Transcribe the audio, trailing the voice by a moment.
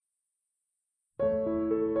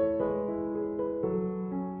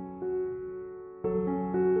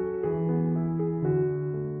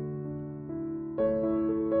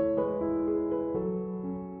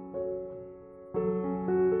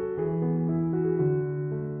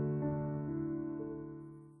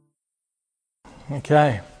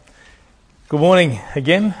Okay. Good morning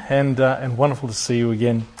again, and wonderful to see you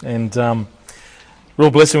again. And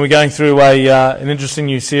real blessing. We're going through an interesting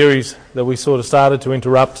new series that we sort of started to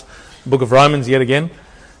interrupt the Book of Romans yet again.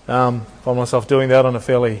 Find myself doing that on a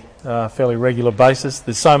fairly regular basis.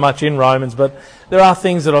 There's so much in Romans, but there are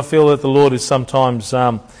things that I feel that the Lord is sometimes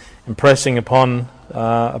impressing upon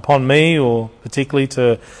me, or particularly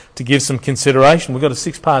to give some consideration. We've got a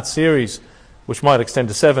 6-part series, which might extend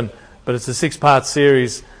to 7. But it's a 6-part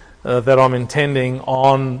series that I'm intending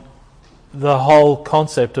on the whole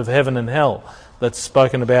concept of heaven and hell that's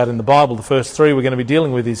spoken about in the Bible. The first 3 we're going to be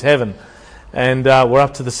dealing with is heaven, and we're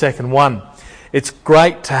up to the second one. It's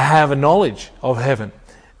great to have a knowledge of heaven.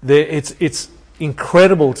 It's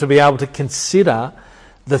incredible to be able to consider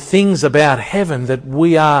the things about heaven that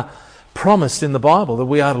we are promised in the Bible, that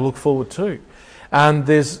we are to look forward to. And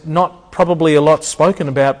there's not probably a lot spoken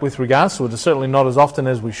about with regards to it, certainly not as often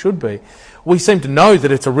as we should be. We seem to know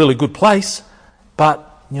that it's a really good place, but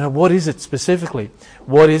what is it specifically?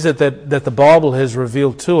 What is it that the Bible has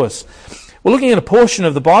revealed to us? We're looking at a portion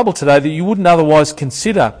of the Bible today that you wouldn't otherwise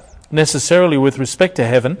consider necessarily with respect to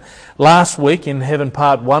heaven. Last week in Heaven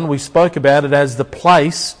Part 1, we spoke about it as the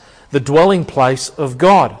place, the dwelling place of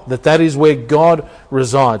God, that is where God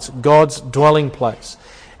resides, God's dwelling place.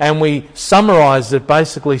 And we summarised it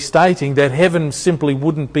basically stating that heaven simply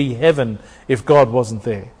wouldn't be heaven if God wasn't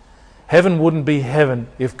there. Heaven wouldn't be heaven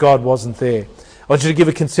if God wasn't there. I want you to give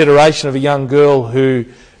a consideration of a young girl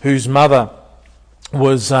whose mother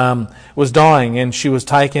was dying, and she was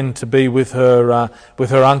taken to be with her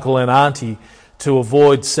uncle and auntie to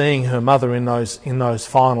avoid seeing her mother in those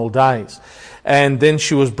final days. And then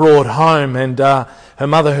she was brought home, and her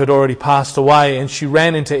mother had already passed away, and she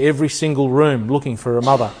ran into every single room looking for her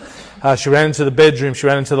mother. She ran into the bedroom, she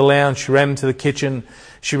ran into the lounge, she ran into the kitchen,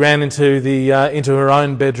 she ran into her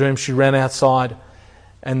own bedroom, she ran outside,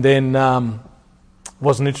 and then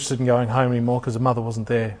wasn't interested in going home anymore because her mother wasn't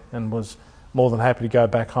there, and was more than happy to go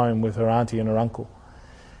back home with her auntie and her uncle.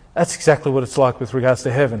 That's exactly what it's like with regards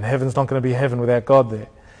to heaven. Heaven's not going to be heaven without God there.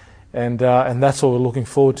 And that's what we're looking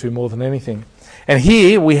forward to more than anything. And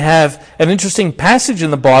here we have an interesting passage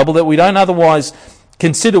in the Bible that we don't otherwise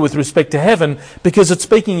consider with respect to heaven, because it's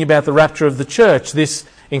speaking about the rapture of the church, this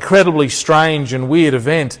incredibly strange and weird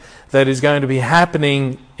event that is going to be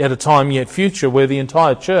happening at a time yet future, where the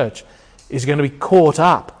entire church is going to be caught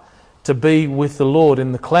up to be with the Lord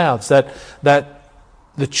in the clouds, that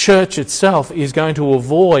the church itself is going to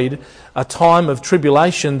avoid a time of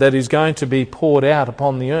tribulation that is going to be poured out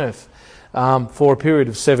upon the earth for a period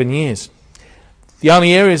of 7 years. The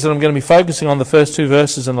only areas that I'm going to be focusing on, the first 2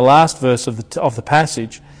 verses and the last verse of the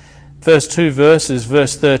passage. First 2 verses,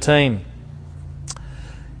 verse 13.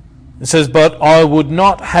 It says, "But I would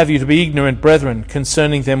not have you to be ignorant, brethren,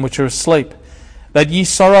 concerning them which are asleep, that ye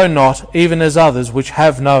sorrow not, even as others which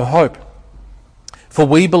have no hope. For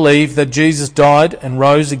we believe that Jesus died and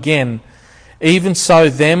rose again. Even so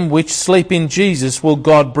them which sleep in Jesus will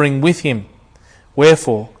God bring with him.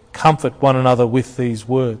 Wherefore, comfort one another with these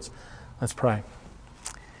words." Let's pray.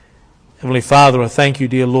 Heavenly Father, I thank you,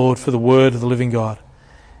 dear Lord, for the word of the living God.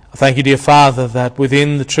 I thank you, dear Father, that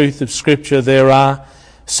within the truth of Scripture there are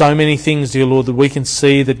so many things, dear Lord, that we can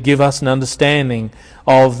see that give us an understanding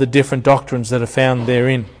of the different doctrines that are found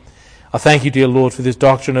therein. I thank you, dear Lord, for this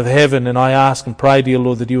doctrine of heaven, and I ask and pray, dear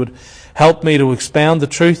Lord, that you would help me to expound the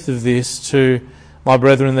truth of this to my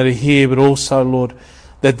brethren that are here, but also, Lord,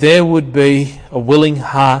 that there would be a willing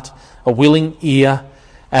heart, a willing ear,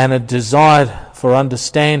 and a desire for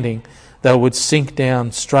understanding that would sink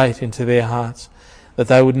down straight into their hearts, that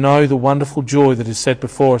they would know the wonderful joy that is set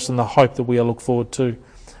before us and the hope that we are look forward to.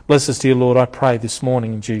 Bless us, dear Lord, I pray this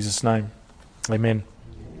morning in Jesus' name. Amen.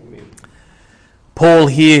 Paul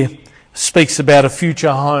here speaks about a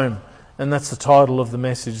future home, and that's the title of the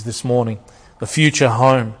message this morning, the future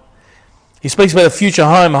home. He speaks about a future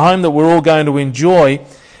home, a home that we're all going to enjoy,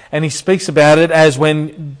 and he speaks about it as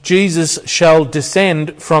when Jesus shall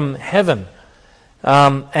descend from heaven.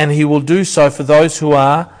 And he will do so for those who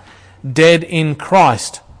are dead in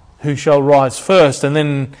Christ, who shall rise first. And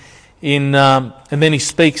then he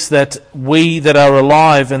speaks that we that are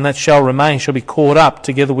alive and that shall remain shall be caught up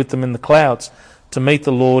together with them in the clouds to meet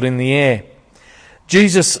the Lord in the air.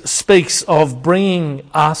 Jesus speaks of bringing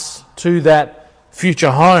us to that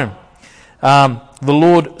future home. The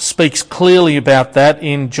Lord speaks clearly about that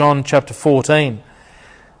in John chapter 14,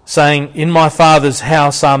 saying, "In my Father's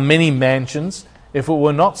house are many mansions. If it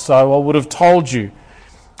were not so, I would have told you.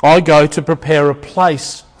 I go to prepare a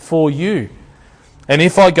place for you. And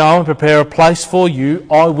if I go and prepare a place for you,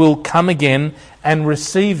 I will come again and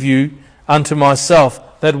receive you unto myself,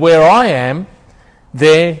 that where I am,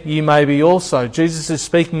 there ye may be also. Jesus is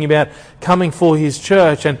speaking about coming for his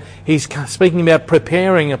church, and he's speaking about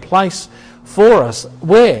preparing a place for us.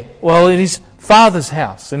 Where? Well, in his Father's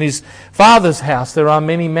house. In his Father's house there are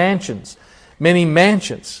many mansions. Many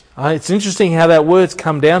mansions. It's interesting how that word's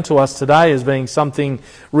come down to us today as being something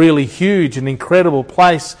really huge, an incredible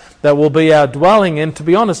place that will be our dwelling. And to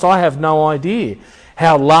be honest, I have no idea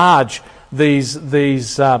how large these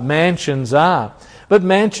mansions are. But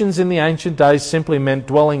mansions in the ancient days simply meant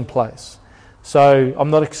dwelling place. So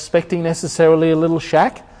I'm not expecting necessarily a little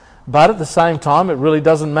shack, but at the same time it really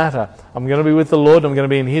doesn't matter. I'm going to be with the Lord, I'm going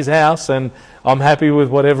to be in his house, and I'm happy with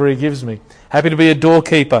whatever he gives me. Happy to be a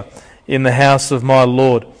doorkeeper in the house of my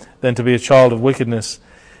Lord than to be a child of wickedness.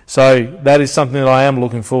 So that is something that I am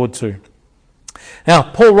looking forward to. Now,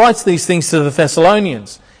 Paul writes these things to the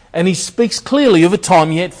Thessalonians, and he speaks clearly of a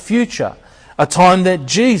time yet future. A time that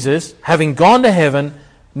Jesus, having gone to heaven,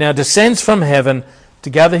 now descends from heaven to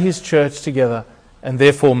gather his church together and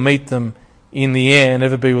therefore meet them in the air and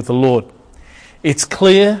ever be with the Lord. It's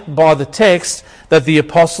clear by the text that the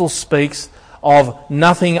apostle speaks of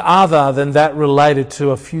nothing other than that related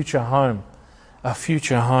to a future home. A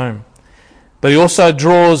future home. But he also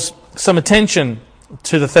draws some attention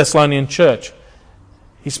to the Thessalonian church.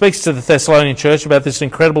 He speaks to the Thessalonian church about this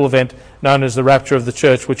incredible event known as the rapture of the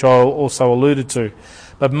church, which I also alluded to.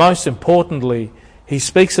 But most importantly, he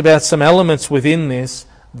speaks about some elements within this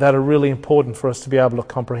that are really important for us to be able to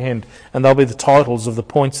comprehend. And they'll be the titles of the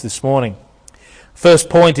points this morning. First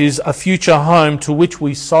point is a future home to which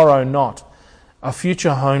we sorrow not. A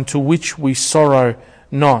future home to which we sorrow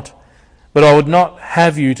not. But I would not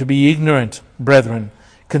have you to be ignorant, brethren,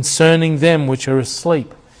 concerning them which are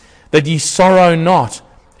asleep, that ye sorrow not,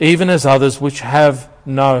 even as others which have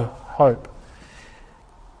no hope.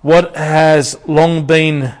 What has long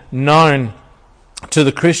been known to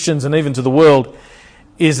the Christians and even to the world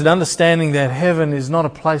is an understanding that heaven is not a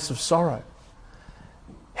place of sorrow.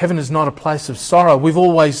 Heaven is not a place of sorrow. We've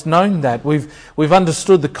always known that. We've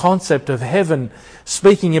understood the concept of heaven.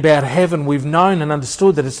 Speaking about heaven, we've known and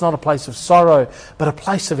understood that it's not a place of sorrow, but a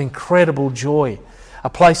place of incredible joy, a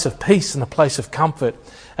place of peace and a place of comfort,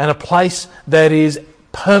 and a place that is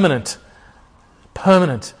permanent.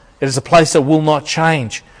 Permanent. It is a place that will not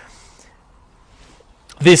change.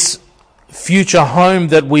 This future home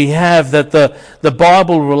that we have, that the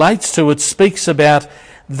Bible relates to, it speaks about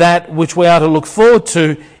that which we are to look forward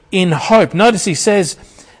to in hope. Notice he says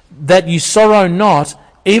that you sorrow not,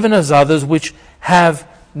 even as others which have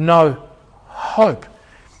no hope.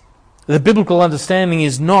 The biblical understanding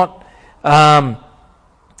is not...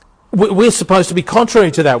 we're supposed to be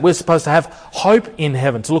contrary to that. We're supposed to have hope in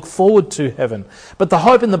heaven, to look forward to heaven. But the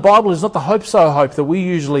hope in the Bible is not the hope-so hope that we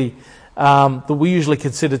usually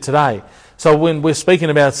consider today. So when we're speaking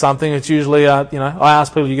about something, it's usually, I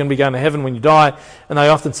ask people, you're going to be going to heaven when you die, and they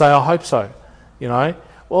often say, I hope so.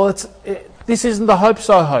 Well, this isn't the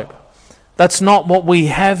hope-so hope. That's not what we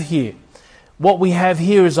have here. What we have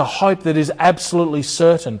here is a hope that is absolutely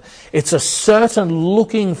certain. It's a certain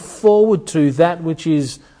looking forward to that which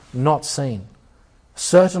is not seen.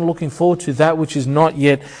 Certain looking forward to that which is not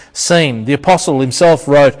yet seen. The apostle himself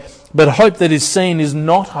wrote, but hope that is seen is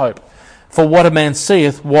not hope. For what a man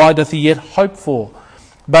seeth, why doth he yet hope for?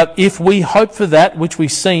 But if we hope for that which we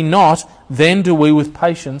see not, then do we with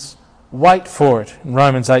patience wait for it. In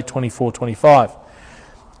Romans 8:24-25.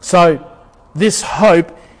 So this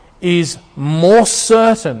hope is more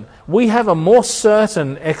certain. We have a more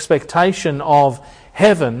certain expectation of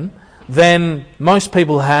heaven than most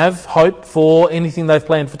people have hope for anything they've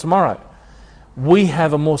planned for tomorrow. We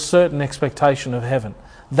have a more certain expectation of heaven.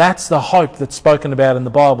 That's the hope that's spoken about in the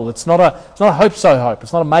Bible. It's not a hope-so hope.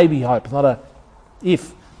 It's not a maybe hope. It's not a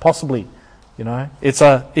if, possibly. It's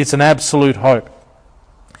an absolute hope.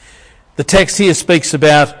 The text here speaks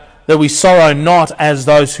about that we sorrow not as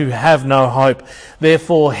those who have no hope.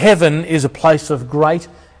 Therefore, heaven is a place of great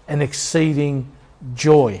and exceeding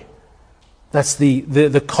joy. That's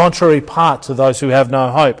the contrary part to those who have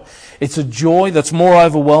no hope. It's a joy that's more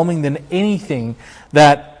overwhelming than anything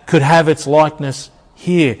that could have its likeness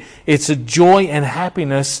here. It's a joy and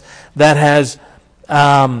happiness that has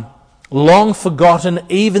long forgotten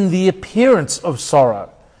even the appearance of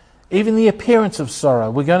sorrow. Even the appearance of sorrow.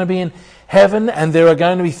 We're going to be in heaven, and there are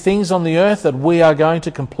going to be things on the earth that we are going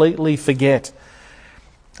to completely forget.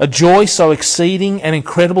 A joy so exceeding and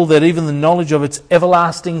incredible that even the knowledge of its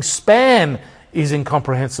everlasting span is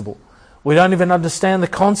incomprehensible. We don't even understand the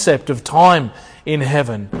concept of time in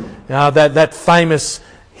heaven. That famous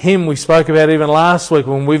Him we spoke about even last week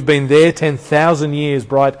when we've been there 10,000 years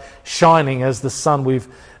bright, shining as the sun. We've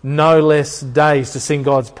no less days to sing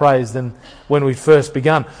God's praise than when we first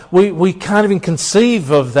begun. We can't even conceive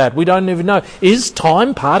of that. We don't even know. Is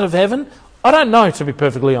time part of heaven? I don't know, to be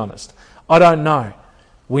perfectly honest. I don't know.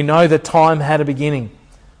 We know that time had a beginning.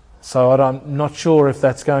 So I'm not sure if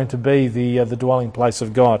that's going to be the dwelling place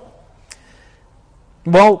of God.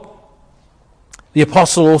 Well, the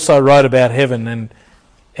apostle also wrote about heaven,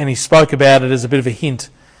 and he spoke about it as a bit of a hint.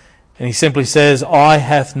 And he simply says, "Eye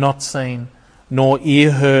hath not seen, nor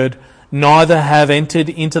ear heard, neither have entered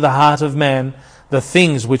into the heart of man the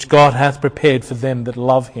things which God hath prepared for them that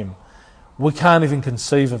love him." We can't even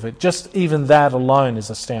conceive of it. Just even that alone is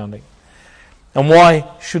astounding. And why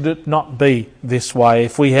should it not be this way?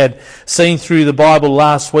 If we had seen through the Bible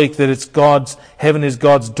last week that it's heaven is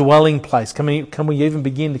God's dwelling place, can we even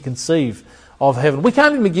begin to conceive of heaven? We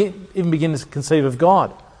can't even begin to conceive of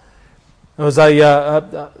God. There was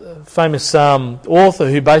a famous author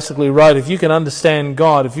who basically wrote, if you can understand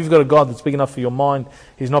God, if you've got a God that's big enough for your mind,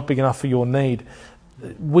 He's not big enough for your need.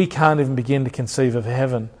 We can't even begin to conceive of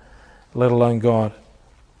heaven, let alone God.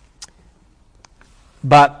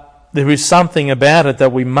 But there is something about it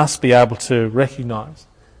that we must be able to recognise.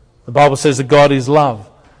 The Bible says that God is love.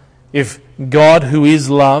 If God, who is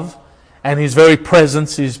love, and His very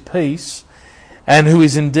presence is peace, and who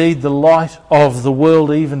is indeed the light of the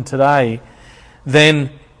world even today, then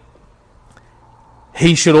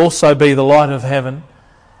He should also be the light of heaven.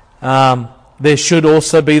 There should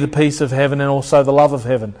also be the peace of heaven and also the love of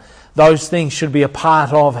heaven. Those things should be a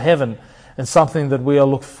part of heaven and something that we are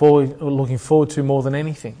looking forward to more than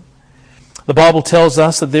anything. The Bible tells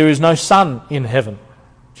us that there is no sun in heaven.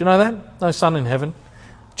 Do you know that? No sun in heaven.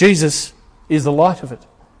 Jesus is the light of it.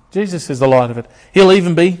 Jesus is the light of it. He'll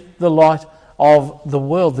even be the light of the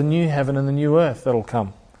world, the new heaven and the new earth that'll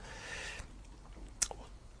come.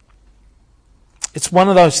 It's one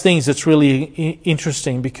of those things that's really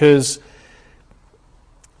interesting because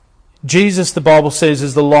Jesus, the Bible says,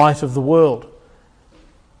 is the light of the world.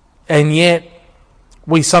 And yet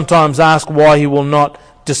we sometimes ask why He will not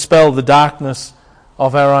dispel the darkness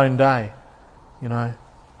of our own day, And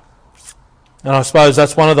I suppose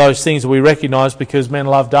that's one of those things that we recognise because men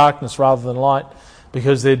love darkness rather than light,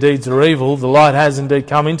 because their deeds are evil. The light has indeed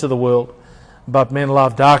come into the world, but men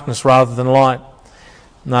love darkness rather than light.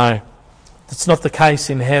 No, that's not the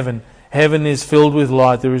case in heaven. Heaven is filled with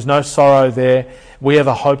light. There is no sorrow there. We have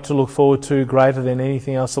a hope to look forward to greater than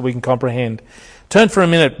anything else that we can comprehend. Turn for a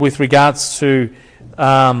minute with regards to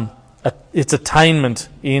its attainment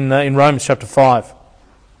in Romans chapter 5.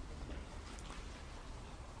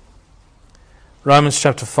 Romans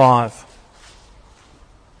chapter 5.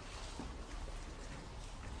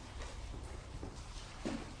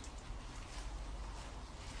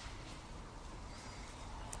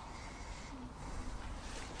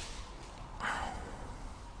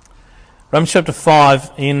 Romans chapter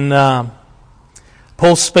 5,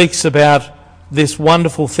 Paul speaks about this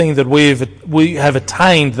wonderful thing that we have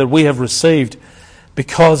attained, that we have received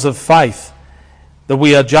because of faith, that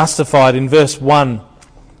we are justified. In verse 1,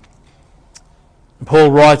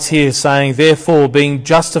 Paul writes here saying, "Therefore, being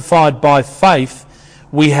justified by faith,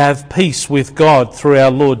 we have peace with God through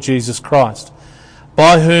our Lord Jesus Christ,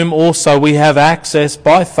 by whom also we have access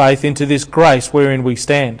by faith into this grace wherein we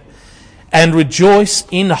stand, and rejoice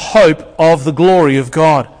in hope of the glory of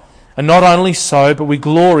God. And not only so, but we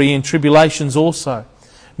glory in tribulations also,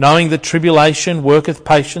 knowing that tribulation worketh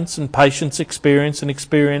patience, and patience experience, and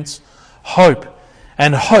experience hope.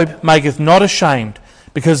 And hope maketh not ashamed,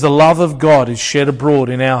 because the love of God is shed abroad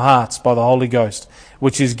in our hearts by the Holy Ghost,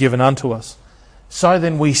 which is given unto us." So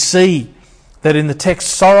then we see that in the text,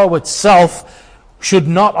 sorrow itself should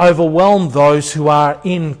not overwhelm those who are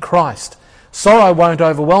in Christ. Sorrow won't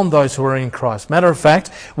overwhelm those who are in Christ. Matter of fact,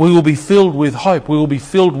 we will be filled with hope. We will be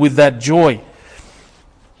filled with that joy.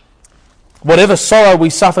 Whatever sorrow we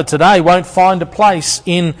suffer today won't find a place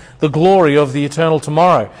in the glory of the eternal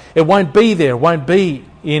tomorrow. It won't be there. It won't be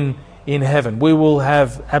in heaven. We will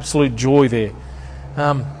have absolute joy there.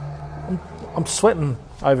 I'm sweating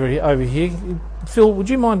over here. Phil, would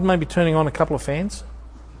you mind maybe turning on a couple of fans?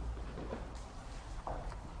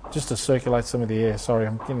 Just to circulate some of the air. Sorry,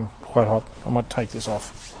 I'm getting quite hot. I might take this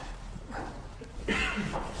off.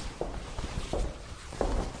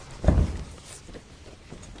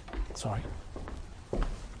 Sorry.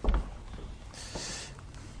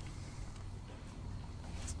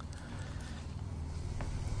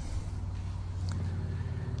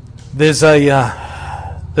 There's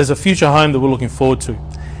a future home that we're looking forward to,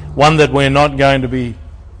 one that we're not going to be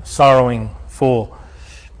sorrowing for.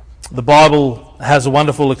 The Bible has a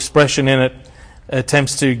wonderful expression in it. It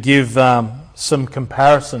attempts to give some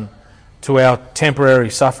comparison to our temporary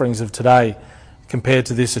sufferings of today compared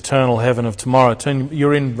to this eternal heaven of tomorrow.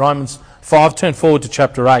 You're in Romans 5. Turn forward to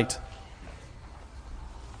chapter 8.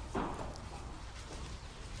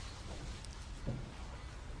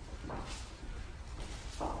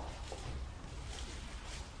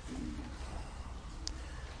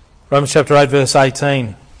 Romans chapter 8, verse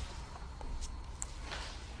 18.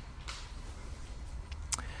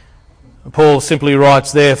 Paul simply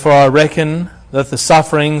writes there, "For I reckon that the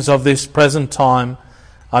sufferings of this present time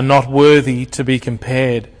are not worthy to be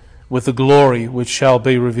compared with the glory which shall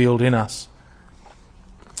be revealed in us."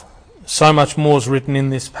 So much more is written in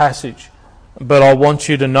this passage, but I want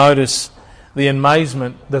you to notice the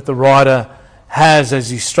amazement that the writer has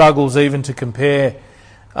as he struggles even to compare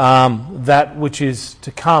that which is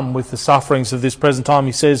to come with the sufferings of this present time.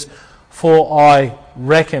 He says, "For I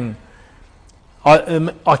reckon,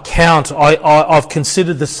 I count, I've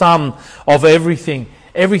considered the sum of everything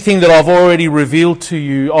that I've already revealed to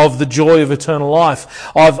you of the joy of eternal life.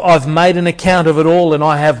 I've made an account of it all, and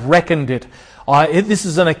I have reckoned it." This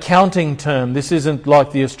is an accounting term. This isn't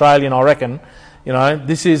like the Australian, "I reckon."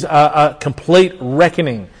 This is a complete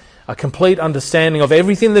reckoning, a complete understanding of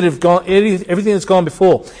everything that's gone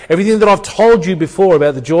before, everything that I've told you before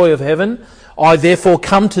about the joy of heaven. I therefore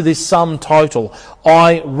come to this sum total.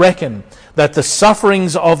 I reckon that the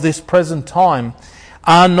sufferings of this present time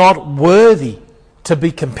are not worthy to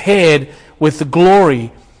be compared with the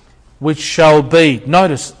glory which shall be.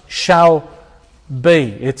 Notice, shall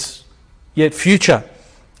be. It's yet future.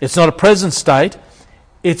 It's not a present state.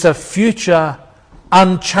 It's a future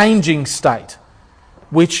unchanging state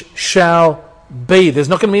which shall be. There's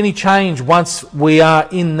not going to be any change once we are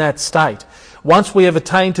in that state. Once we have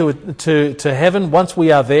attained to heaven, once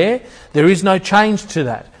we are there is no change to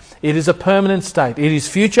that. It is a permanent state. It is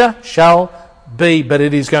future, shall be, but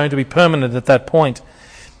it is going to be permanent at that point.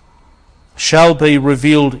 Shall be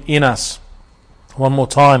revealed in us. One more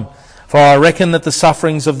time. "For I reckon that the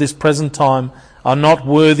sufferings of this present time are not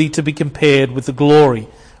worthy to be compared with the glory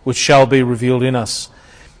which shall be revealed in us."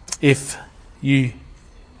 If you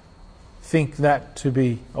think that to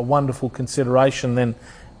be a wonderful consideration, then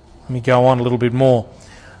let me go on a little bit more.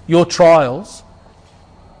 Your trials,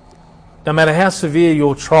 no matter how severe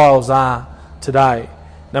your trials are today,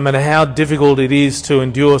 no matter how difficult it is to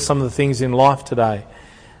endure some of the things in life today,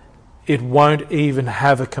 it won't even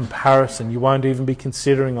have a comparison. You won't even be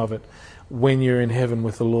considering of it when you're in heaven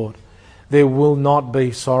with the Lord. There will not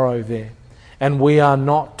be sorrow there. And we are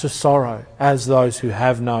not to sorrow as those who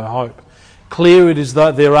have no hope. Clear it is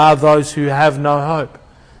that there are those who have no hope.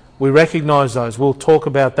 We recognise those. We'll talk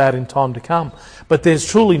about that in time to come. But there's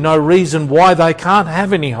truly no reason why they can't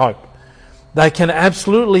have any hope. They can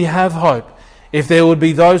absolutely have hope if there would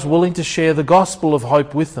be those willing to share the gospel of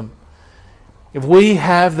hope with them. If we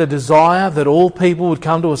have the desire that all people would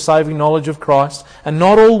come to a saving knowledge of Christ, and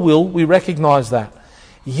not all will, we recognise that.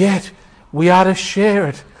 Yet, we are to share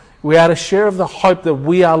it. We are to share of the hope that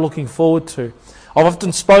we are looking forward to. I've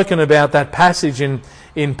often spoken about that passage in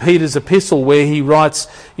Peter's epistle where he writes,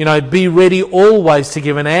 "Be ready always to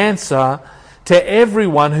give an answer to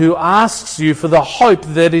everyone who asks you for the hope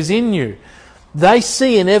that is in you." They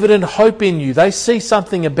see an evident hope in you. They see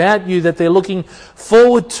something about you that they're looking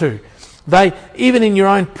forward to. They, even in your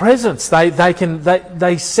own presence, they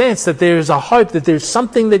sense that there is a hope, that there's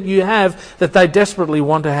something that you have that they desperately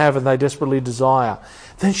want to have and they desperately desire.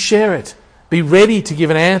 Then share it. Be ready to give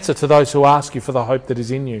an answer to those who ask you for the hope that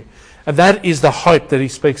is in you. And that is the hope that he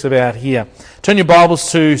speaks about here. Turn your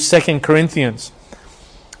Bibles to 2 Corinthians.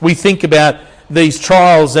 We think about these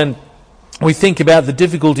trials and we think about the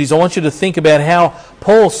difficulties. I want you to think about how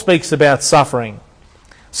Paul speaks about suffering.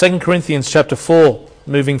 2 Corinthians chapter 4,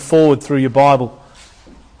 moving forward through your Bible.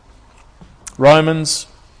 Romans,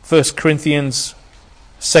 1 Corinthians,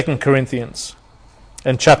 2 Corinthians,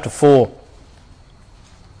 and chapter 4.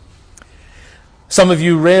 Some of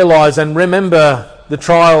you realise and remember the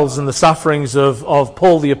trials and the sufferings of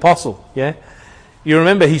Paul the Apostle, yeah? You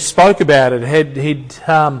remember he spoke about it.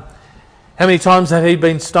 How many times had he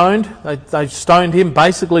been stoned? They stoned him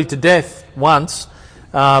basically to death once,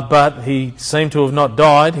 but he seemed to have not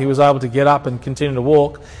died. He was able to get up and continue to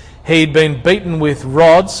walk. He'd been beaten with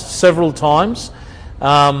rods several times,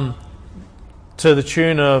 to the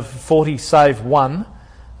tune of 40 save 1.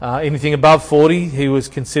 Anything above 40, he was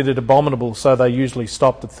considered abominable, so they usually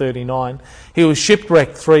stopped at 39. He was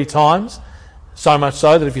shipwrecked 3 times, so much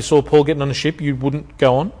so that if you saw Paul getting on a ship, you wouldn't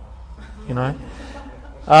go on,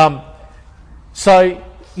 So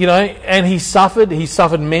and he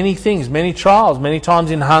suffered many things, many trials, many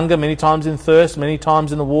times in hunger, many times in thirst, many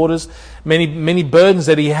times in the waters, many burdens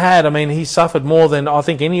that he had. I mean, he suffered more than I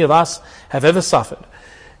think any of us have ever suffered.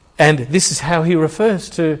 And this is how he refers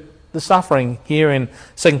to the suffering here in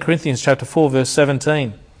 2 Corinthians chapter 4, verse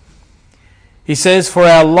 17. He says, "For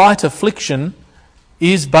our light affliction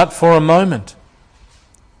is but for a moment."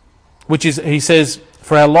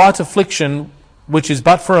 "For our light affliction, which is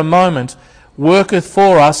but for a moment, worketh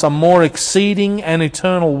for us a more exceeding and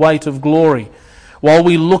eternal weight of glory, while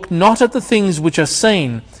we look not at the things which are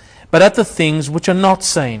seen, but at the things which are not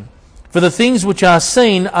seen. For the things which are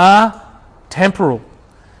seen are temporal,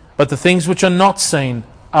 but the things which are not seen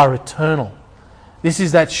are eternal." This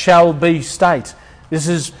is that shall be state.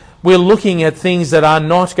 We're looking at things that are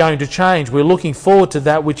not going to change. We're looking forward to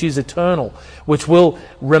that which is eternal, which will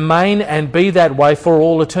remain and be that way for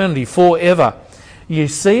all eternity, forever. You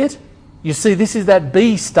see it? You see, this is that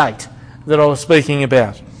be state that I was speaking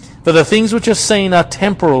about. For the things which are seen are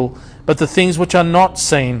temporal, but the things which are not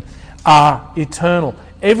seen are eternal.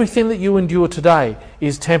 Everything that you endure today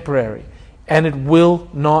is temporary, and it will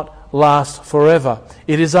not last forever.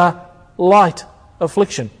 It is a light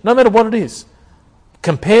affliction, no matter what it is.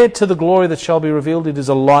 Compared to the glory that shall be revealed, it is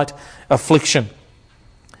a light affliction.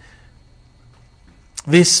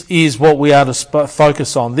 This is what we are to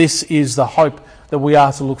focus on. This is the hope that we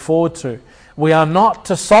are to look forward to. We are not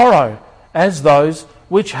to sorrow as those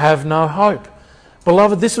which have no hope.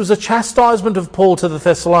 Beloved, this was a chastisement of Paul to the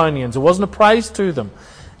Thessalonians. It wasn't a praise to them.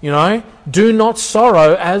 Do not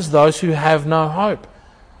sorrow as those who have no hope.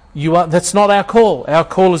 That's not our call. Our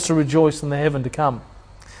call is to rejoice in the heaven to come.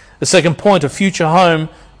 The second point, a future home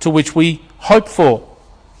to which we hope for.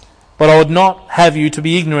 "But I would not have you to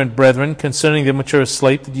be ignorant, brethren, concerning them which are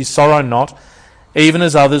asleep, that ye sorrow not, even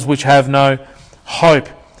as others which have no hope."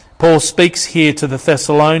 Paul speaks here to the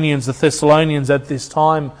Thessalonians. The Thessalonians at this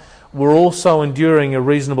time were also enduring a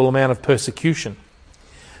reasonable amount of persecution.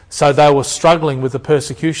 So they were struggling with the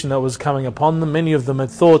persecution that was coming upon them. Many of them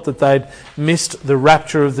had thought that they'd missed the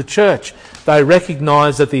rapture of the church. They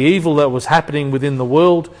recognised that the evil that was happening within the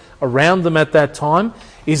world around them at that time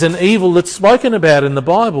is an evil that's spoken about in the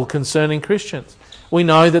Bible concerning Christians. We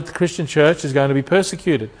know that the Christian church is going to be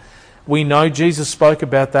persecuted. We know Jesus spoke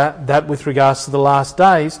about that with regards to the last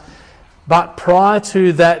days. But prior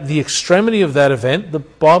to that, the extremity of that event, the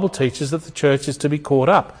Bible teaches that the church is to be caught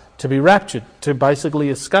up, to be raptured, to basically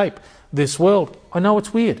escape this world. I know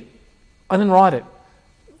it's weird. I didn't write it.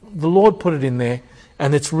 The Lord put it in there,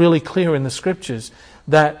 and it's really clear in the Scriptures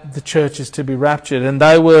that the church is to be raptured. And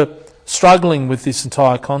they were struggling with this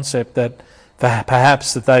entire concept that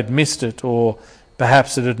perhaps that they'd missed it, or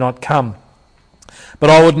perhaps it had not come. "But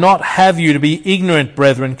I would not have you to be ignorant,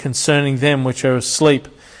 brethren, concerning them which are asleep."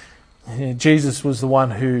 Jesus was the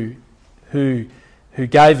one who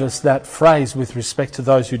gave us that phrase with respect to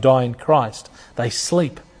those who die in Christ. They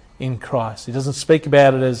sleep in Christ. He doesn't speak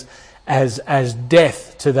about it as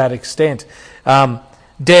death to that extent.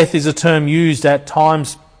 Death is a term used at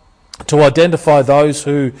times to identify those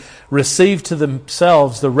who receive to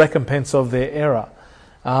themselves the recompense of their error.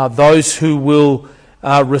 Those who will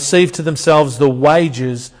receive to themselves the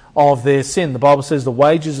wages of their sin. The Bible says the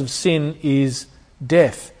wages of sin is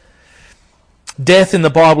death. Death in the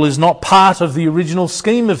Bible is not part of the original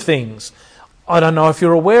scheme of things. I don't know if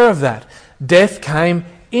you're aware of that. Death came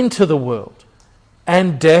into the world,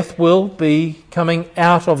 and death will be coming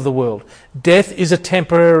out of the world. Death is a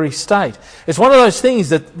temporary state. It's one of those things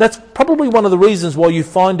that's probably one of the reasons why you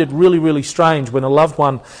find it really, really strange when a loved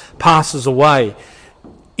one passes away.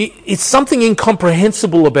 It's something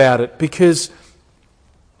incomprehensible about it because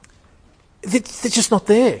they're just not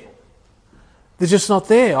there. They're just not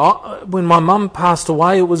there. When my mum passed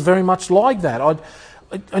away, it was very much like that.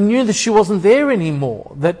 I knew that she wasn't there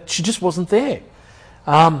anymore, that she just wasn't there.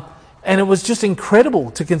 And it was just incredible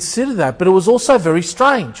to consider that, but it was also very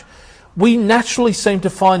strange. We naturally seem to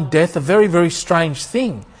find death a very, very strange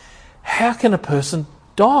thing. How can a person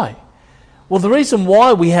die? Well, the reason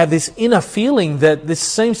why we have this inner feeling that this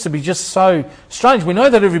seems to be just so strange, we know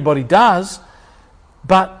that everybody does,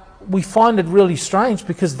 but we find it really strange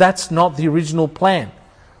because that's not the original plan.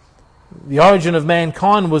 The origin of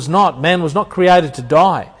mankind was not, man was not created to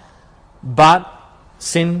die, but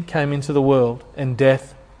sin came into the world and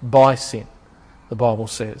death by sin, the Bible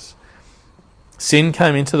says. Sin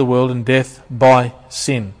came into the world and death by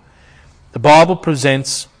sin. The Bible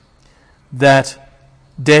presents that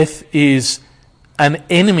death is an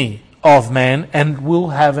enemy of man and will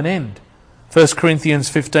have an end. 1 Corinthians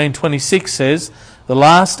 15:26 says, "The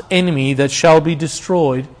last enemy that shall be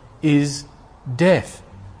destroyed is death."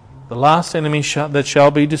 The last enemy that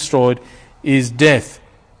shall be destroyed is death.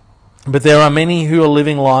 But there are many who are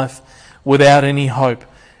living life without any hope.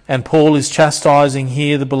 And Paul is chastising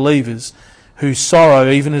here the believers who sorrow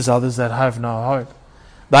even as others that have no hope.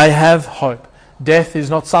 They have hope. Death is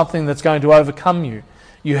not something that's going to overcome you.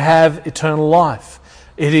 You have eternal life.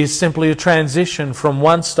 It is simply a transition from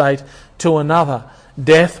one state to another.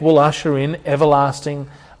 Death will usher in everlasting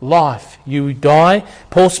life. You die.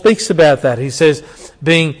 Paul speaks about that. He says,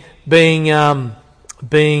 being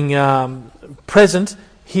present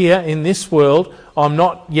here in this world, I'm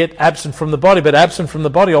not yet absent from the body, but absent from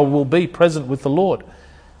the body, I will be present with the Lord.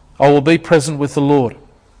 I will be present with the Lord.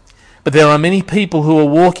 But there are many people who are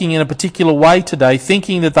walking in a particular way today,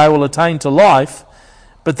 thinking that they will attain to life,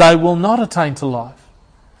 but they will not attain to life.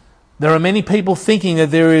 There are many people thinking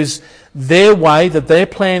that there is their way that they're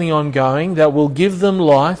planning on going that will give them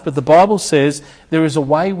life, but the Bible says there is a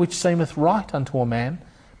way which seemeth right unto a man,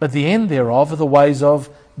 but the end thereof are the ways of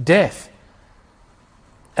death.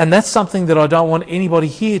 And that's something that I don't want anybody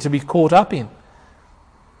here to be caught up in.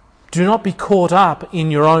 Do not be caught up in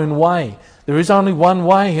your own way. There is only one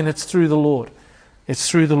way, and it's through the Lord. It's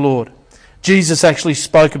through the Lord. Jesus actually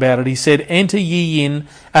spoke about it. He said, "Enter ye in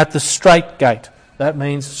at the strait gate." That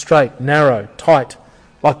means straight, narrow, tight.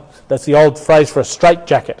 Like that's the old phrase for a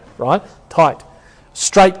straitjacket, right? Tight.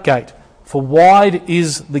 Strait gate. For wide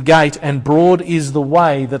is the gate, and broad is the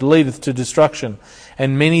way that leadeth to destruction,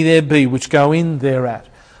 and many there be which go in thereat.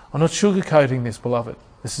 I'm not sugarcoating this, beloved.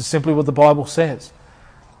 This is simply what the Bible says.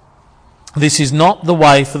 This is not the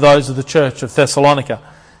way for those of the church of Thessalonica.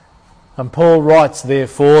 And Paul writes,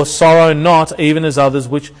 therefore, sorrow not, even as others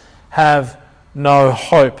which have no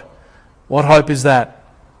hope. What hope is that?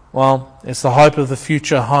 Well, it's the hope of the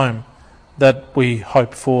future home that we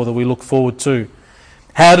hope for, that we look forward to.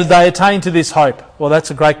 How did they attain to this hope? Well,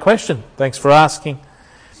 that's a great question. Thanks for asking.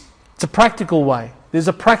 It's a practical way. There's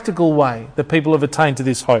a practical way that people have attained to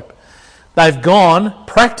this hope. They've gone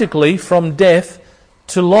practically from death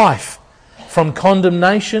to life, from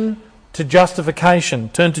condemnation to justification.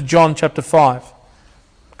 Turn to John chapter 5.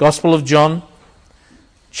 Gospel of John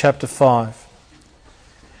chapter 5.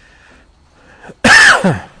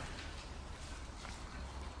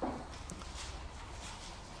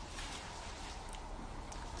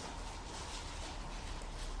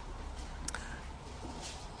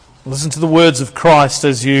 Listen to the words of Christ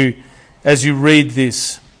as you read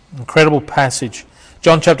this incredible passage.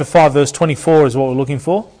 John chapter 5 verse 24 is what we're looking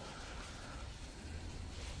for.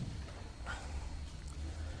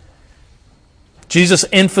 Jesus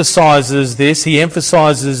emphasizes this. He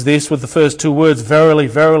emphasizes this with the first two words, verily,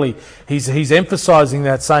 verily. He's emphasizing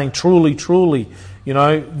that, saying, truly, truly. You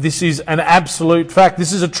know, this is an absolute fact.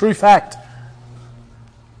 This is a true fact.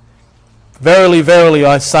 Verily, verily,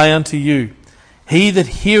 I say unto you, he that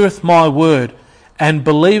heareth my word and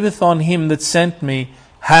believeth on him that sent me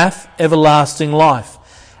hath everlasting life,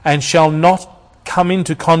 and shall not come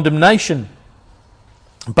into condemnation,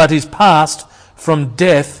 but is passed from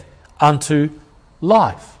death unto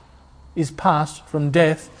life. Is passed from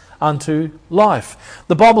death unto life.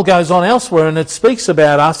 The Bible goes on elsewhere and it speaks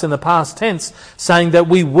about us in the past tense, saying that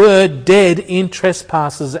we were dead in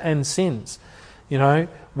trespasses and sins. You know,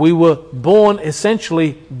 we were born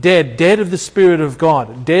essentially dead of the Spirit of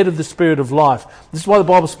God, dead of the Spirit of life. This is why the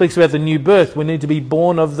Bible speaks about the new birth. We need to be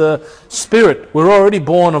born of the Spirit. We're already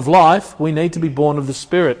born of life. We need to be born of the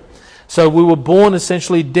Spirit. So we were born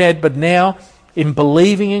essentially dead, but now in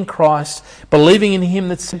believing in Christ, believing in him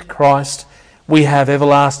that sent Christ, we have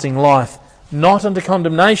everlasting life. Not unto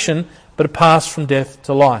condemnation, but passed from death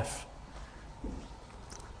to life.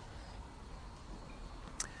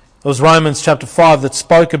 It was Romans chapter 5 that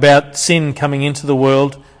spoke about sin coming into the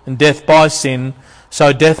world and death by sin.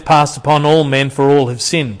 So death passed upon all men, for all have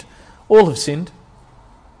sinned. All have sinned.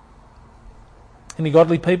 Any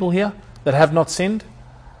godly people here that have not sinned?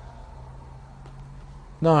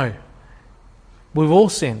 No. We've all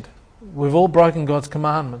sinned. We've all broken God's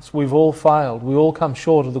commandments. We've all failed. We all come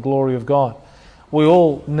short of the glory of God. We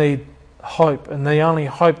all need hope, and the only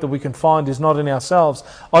hope that we can find is not in ourselves.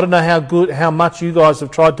 I don't know how much you guys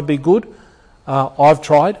have tried to be good. I've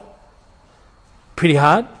tried pretty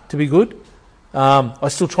hard to be good. I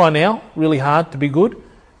still try now really hard to be good,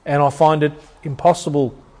 and I find it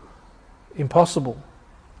impossible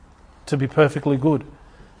to be perfectly good.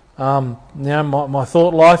 My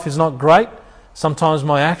thought life is not great. Sometimes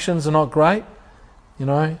my actions are not great, you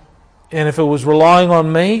know. And if it was relying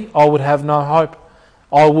on me, I would have no hope.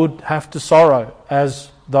 I would have to sorrow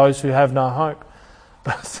as those who have no hope.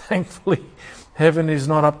 But thankfully, heaven is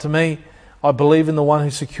not up to me. I believe in the one who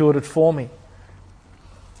secured it for me.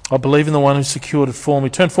 I believe in the one who secured it for me.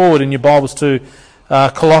 Turn forward in your Bibles to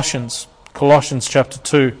Colossians chapter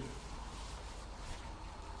 2.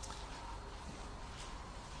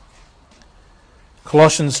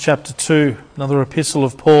 Colossians chapter 2, another epistle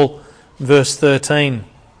of Paul, verse 13.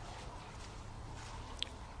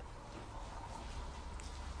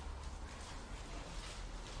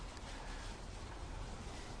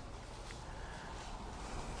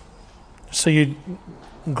 So you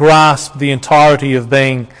grasp the entirety of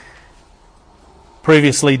being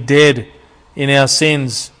previously dead in our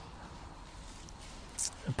sins.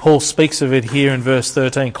 Paul speaks of it here in verse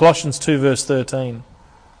 13. Colossians 2 verse 13.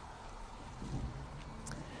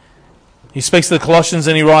 He speaks to the Colossians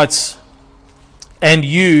and he writes, "And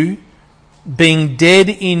you, being dead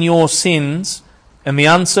in your sins and the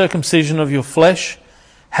uncircumcision of your flesh,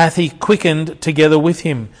 hath he quickened together with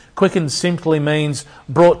him." Quickened simply means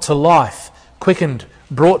brought to life. Quickened,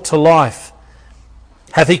 brought to life.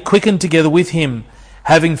 "Hath he quickened together with him,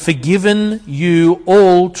 having forgiven you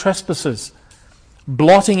all trespasses,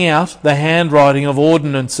 blotting out the handwriting of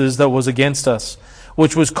ordinances that was against us,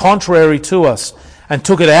 which was contrary to us, and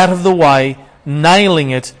took it out of the way,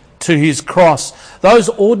 nailing it to his cross." Those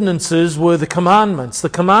ordinances were the commandments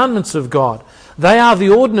of God. They are the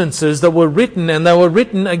ordinances that were written, and they were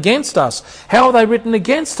written against us. How are they written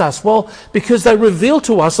against us? Well, because they reveal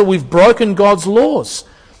to us that we've broken God's laws.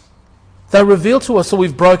 They reveal to us that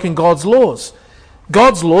we've broken God's laws.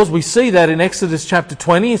 God's laws, we see that in Exodus chapter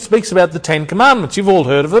 20. It speaks about the 10 commandments. You've all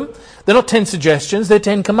heard of them. They're not 10 suggestions, they're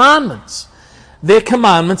 10 commandments. They're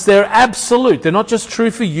commandments, they're absolute. They're not just true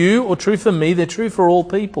for you or true for me, they're true for all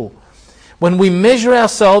people. When we measure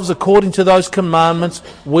ourselves according to those commandments,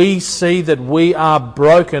 we see that we are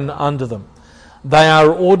broken under them. They are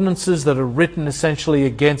ordinances that are written essentially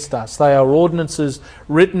against us. They are ordinances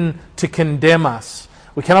written to condemn us.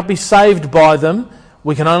 We cannot be saved by them.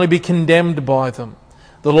 We can only be condemned by them.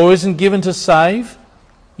 The law isn't given to save.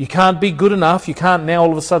 You can't be good enough. You can't now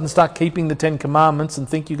all of a sudden start keeping the 10 commandments and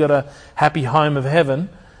think you've got a happy home of heaven.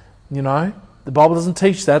 You know, the Bible doesn't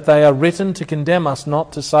teach that. They are written to condemn us,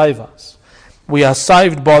 not to save us. We are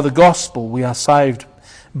saved by the gospel. We are saved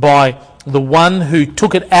by the one who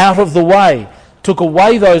took it out of the way, took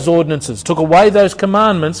away those ordinances, took away those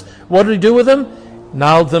commandments. What did he do with them?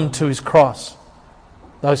 Nailed them to his cross.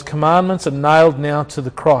 Those commandments are nailed now to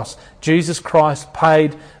the cross. Jesus Christ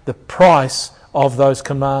paid the price of those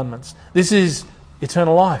commandments. This is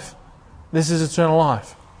eternal life. This is eternal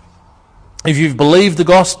life. If you've believed the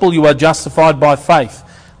gospel, you are justified by faith.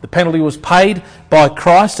 The penalty was paid by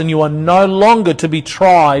Christ, and you are no longer to be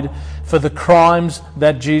tried for the crimes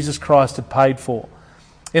that Jesus Christ had paid for.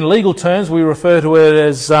 In legal terms, we refer to it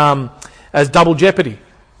as double jeopardy,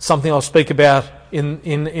 something I'll speak about in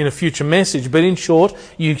a future message. But in short,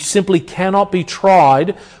 you simply cannot be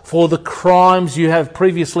tried for the crimes you have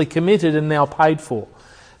previously committed and now paid for.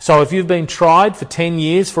 So if you've been tried for 10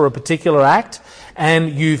 years for a particular act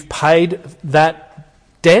and you've paid that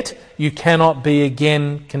debt, you cannot be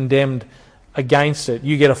again condemned against it.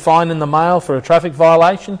 You get a fine in the mail for a traffic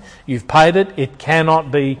violation, you've paid it, it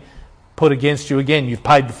cannot be put against you again. You've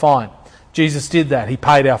paid the fine. Jesus did that. He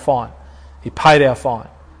paid our fine. He paid our fine.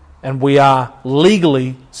 And we are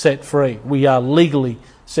legally set free. We are legally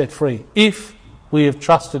set free if we have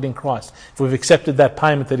trusted in Christ, if we've accepted that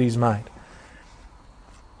payment that He's made.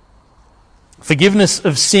 Forgiveness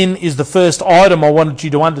of sin is the first item I wanted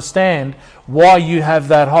you to understand why you have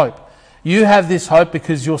that hope. You have this hope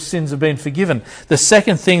because your sins have been forgiven. The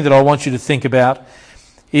second thing that I want you to think about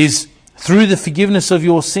is through the forgiveness of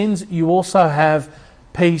your sins, you also have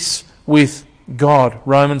peace with God.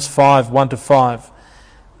 Romans 5, 1-5.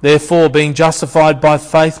 Therefore, being justified by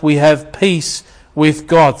faith, we have peace with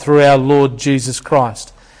God through our Lord Jesus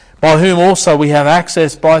Christ, by whom also we have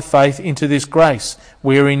access by faith into this grace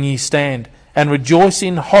wherein ye stand, and rejoice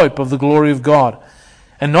in hope of the glory of God.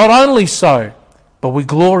 And not only so, but we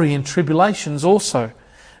glory in tribulations also,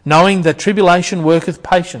 knowing that tribulation worketh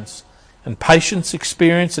patience, and patience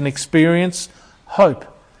experience, and experience hope.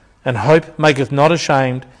 And hope maketh not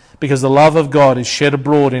ashamed, because the love of God is shed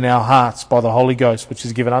abroad in our hearts by the Holy Ghost, which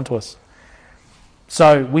is given unto us.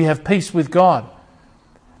 So we have peace with God.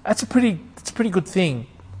 That's a pretty good thing.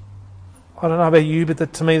 I don't know about you,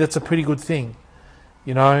 but to me that's a pretty good thing.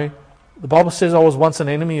 You know, the Bible says I was once an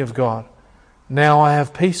enemy of God. Now I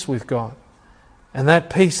have peace with God. And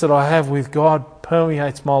that peace that I have with God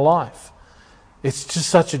permeates my life. It's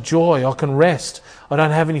just such a joy. I can rest. I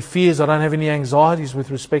don't have any fears. I don't have any anxieties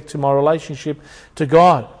with respect to my relationship to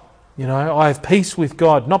God. You know, I have peace with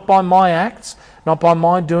God, not by my acts, not by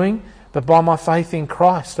my doing, but by my faith in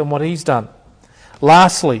Christ and what He's done.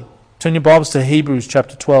 Lastly, Turn your Bibles to Hebrews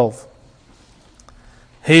chapter 12.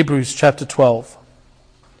 Hebrews chapter 12.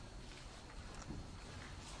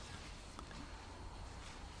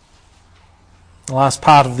 The last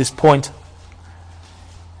part of this point.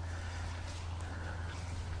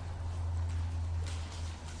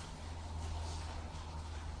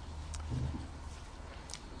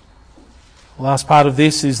 The last part of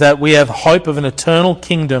this is that we have hope of an eternal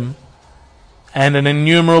kingdom and an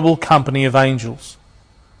innumerable company of angels.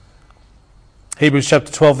 Hebrews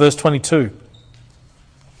chapter 12 verse 22.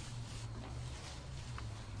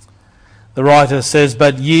 The writer says,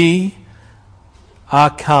 "But ye are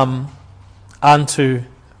come unto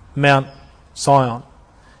Mount Zion."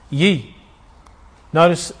 Ye.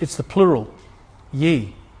 Notice it's the plural.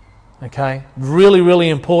 Ye. Okay? Really, really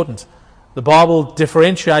important. The Bible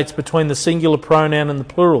differentiates between the singular pronoun and the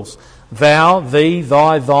plurals. Thou, thee,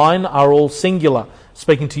 thy, thine are all singular,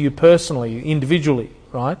 speaking to you personally, individually,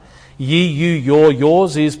 right? Ye, you, your,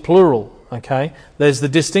 yours is plural, okay? There's the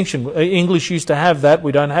distinction. English used to have that,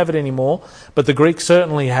 we don't have it anymore, but the Greek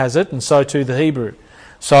certainly has it, and so too the Hebrew.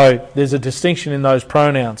 So there's a distinction in those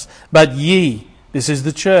pronouns. But ye, this is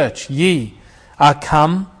the church, ye are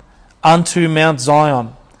come unto Mount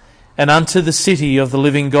Zion, and unto the city of the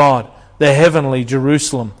living God, the heavenly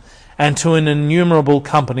Jerusalem, and to an innumerable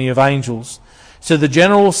company of angels, to the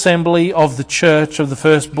general assembly of the church of the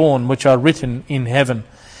firstborn, which are written in heaven,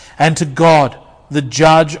 and to God, the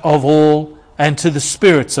judge of all, and to the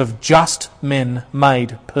spirits of just men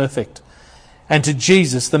made perfect, and to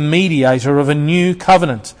Jesus, the mediator of a new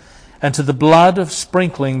covenant, and to the blood of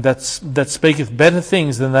sprinkling that speaketh better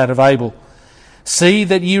things than that of Abel. See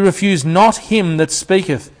that ye refuse not him that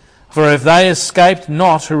speaketh, for if they escaped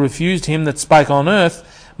not who refused him that spake on earth,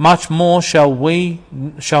 much more shall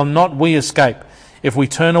not we escape, if we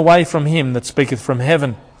turn away from him that speaketh from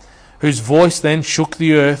heaven, whose voice then shook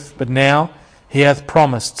the earth, but now he hath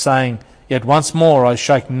promised, saying, Yet once more I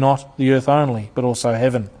shake not the earth only, but also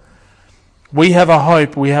heaven. We have a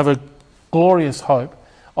hope, we have a glorious hope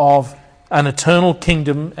of an eternal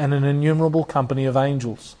kingdom and an innumerable company of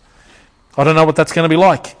angels. I don't know what that's going to be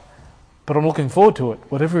like, but I'm looking forward to it,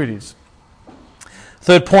 whatever it is.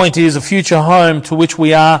 Third point is a future home to which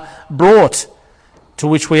we are brought. To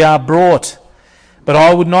which we are brought. But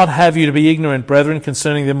I would not have you to be ignorant, brethren,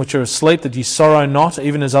 concerning them which are asleep, that ye sorrow not,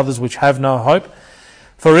 even as others which have no hope.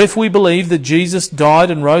 For if we believe that Jesus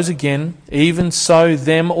died and rose again, even so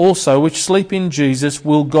them also which sleep in Jesus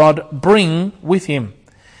will God bring with him.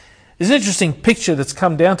 There's an interesting picture that's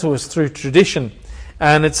come down to us through tradition,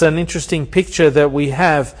 and it's an interesting picture that we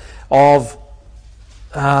have of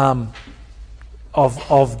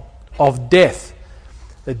death.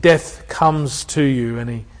 The death comes to you, and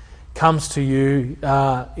he comes to you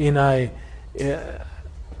in a you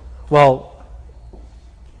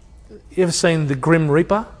ever seen The Grim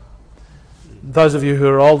Reaper? Those of you who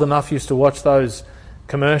are old enough used to watch those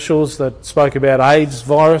commercials that spoke about AIDS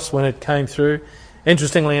virus when it came through.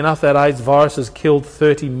 Interestingly enough, that AIDS virus has killed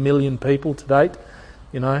 30 million people to date.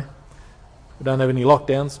 You know, we don't have any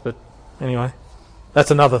lockdowns, but anyway, that's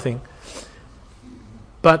another thing.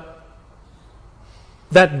 But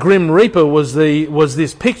that Grim Reaper was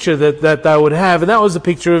this picture that they would have, and that was a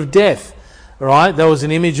picture of death, right? That was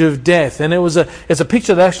an image of death, and it's a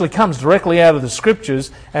picture that actually comes directly out of the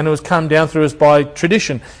Scriptures, and it was come down through us by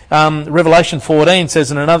tradition. Revelation 14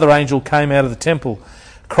 says, And another angel came out of the temple,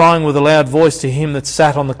 crying with a loud voice to him that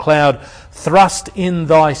sat on the cloud, Thrust in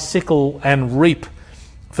thy sickle and reap,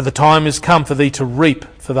 for the time is come for thee to reap,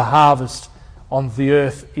 for the harvest on the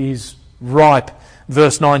earth is ripe.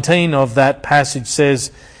 Verse 19 of that passage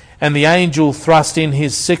says, And the angel thrust in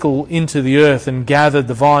his sickle into the earth, and gathered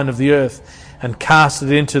the vine of the earth, and cast it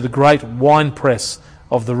into the great winepress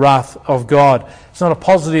of the wrath of God. It's not a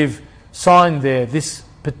positive sign there. This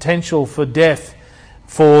potential for death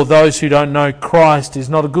for those who don't know Christ is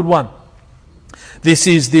not a good one. This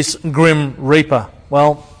is this Grim Reaper.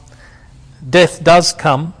 Well, death does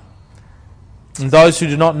come, and those who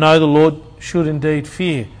do not know the Lord should indeed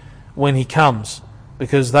fear when he comes,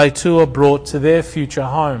 because they too are brought to their future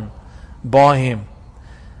home by him.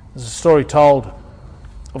 There's a story told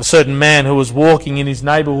of a certain man who was walking in his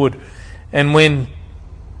neighbourhood, and when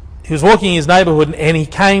he was walking in his neighbourhood and he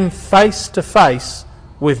came face to face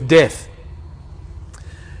with death,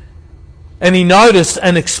 and he noticed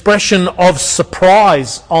an expression of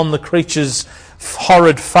surprise on the creature's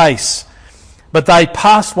horrid face, but they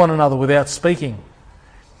passed one another without speaking.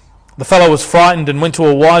 The fellow was frightened and went to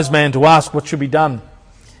a wise man to ask what should be done.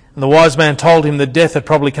 And the wise man told him that death had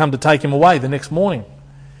probably come to take him away the next morning.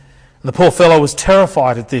 And the poor fellow was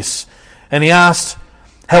terrified at this, and he asked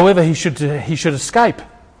however he should escape.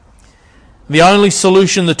 The only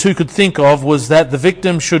solution the two could think of was that the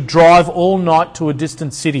victim should drive all night to a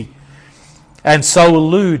distant city and so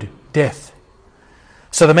elude death.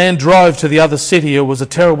 So the man drove to the other city. It was a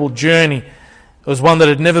terrible journey. It was one that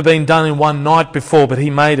had never been done in one night before, but he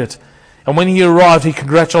made it. And when he arrived, he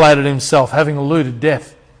congratulated himself, having eluded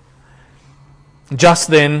death. Just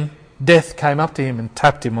then, death came up to him and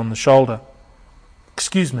tapped him on the shoulder.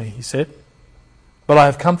 "Excuse me," he said, "but I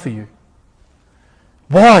have come for you."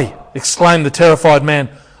 "Why?" exclaimed the terrified man.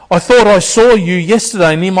 "I thought I saw you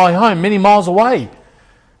yesterday near my home, many miles away."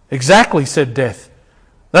 "Exactly," said Death.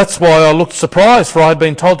 "That's why I looked surprised, for I had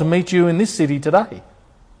been told to meet you in this city today."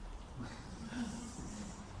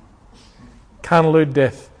 Can't elude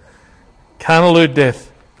death. Can't elude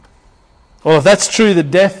death. Well, if that's true that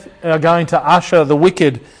death are going to usher the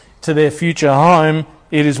wicked to their future home,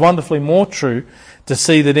 it is wonderfully more true to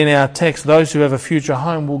see that in our text, those who have a future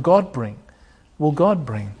home will God bring. Will God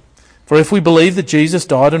bring. For if we believe that Jesus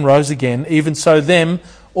died and rose again, even so them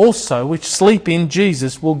also which sleep in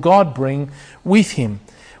Jesus will God bring with him.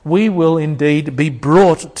 We will indeed be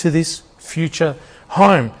brought to this future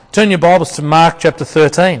home. Turn your Bibles to Mark chapter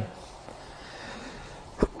 13.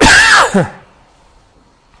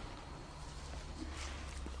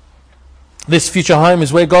 This future home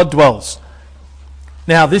is where God dwells.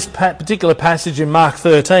 Now, this particular passage in Mark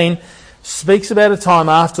 13 speaks about a time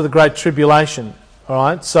after the Great Tribulation. All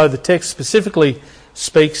right, so the text specifically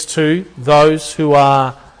speaks to those who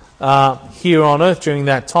are here on earth during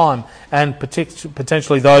that time, and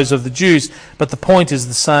potentially those of the Jews, but the point is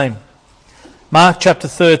the same. Mark chapter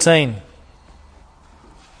 13.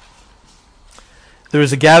 There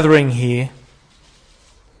is a gathering here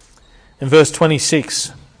in verse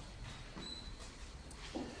 26.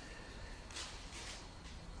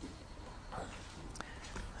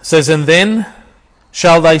 It says, "And then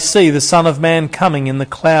shall they see the Son of Man coming in the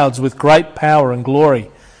clouds with great power and glory.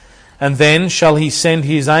 And then shall he send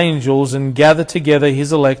his angels and gather together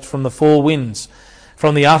his elect from the four winds,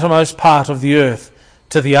 from the uttermost part of the earth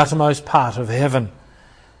to the uttermost part of heaven."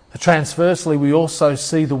 Transversely, we also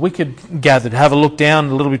see the wicked gathered. Have a look down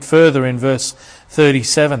a little bit further in verse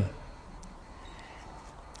 37.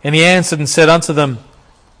 "And he answered and said unto them,"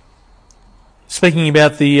 speaking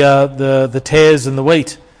about the tares and the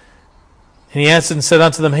wheat, "and he answered and said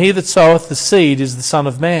unto them, He that soweth the seed is the Son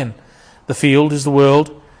of Man. The field is the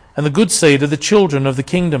world, and the good seed are the children of the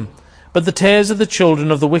kingdom. But the tares are the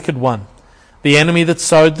children of the wicked one. The enemy that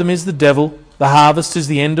sowed them is the devil. The harvest is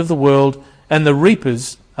the end of the world, and the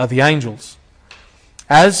reapers are the angels.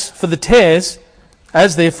 As for the tares,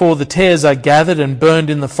 as therefore the tares are gathered and burned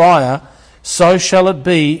in the fire, so shall it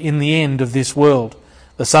be in the end of this world.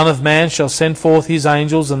 The Son of Man shall send forth his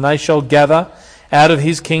angels, and they shall gather out of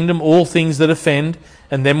his kingdom all things that offend,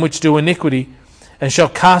 and them which do iniquity, and shall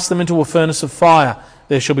cast them into a furnace of fire.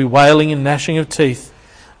 There shall be wailing and gnashing of teeth.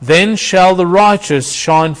 Then shall the righteous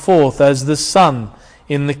shine forth as the sun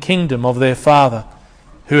in the kingdom of their Father.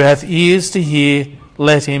 Who hath ears to hear,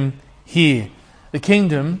 let him hear." The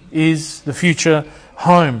kingdom is the future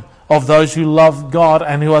home of those who love God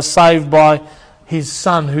and who are saved by his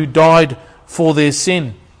Son who died for their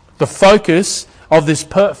sin. The focus of this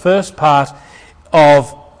first part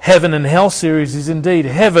of Heaven and Hell series is indeed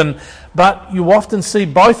heaven, but you often see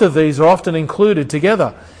both of these are often included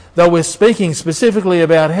together. Though we're speaking specifically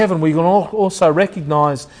about heaven, we can also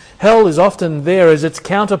recognise hell is often there as its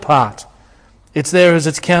counterpart. It's there as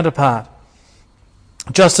its counterpart.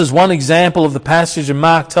 Just as one example of the passage in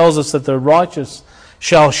Mark tells us that the righteous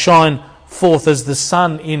shall shine forth as the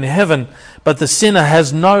sun in heaven, but the sinner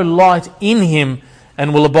has no light in him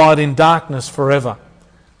and will abide in darkness forever.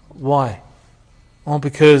 Why? Well,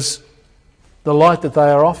 because the light that they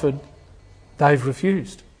are offered, they've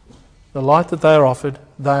refused. The light that they are offered,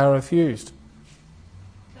 they are refused.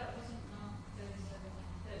 That wasn't Mark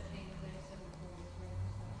 13, 37,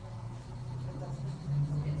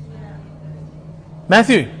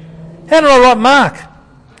 Matthew, how did I write Mark?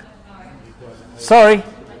 Sorry.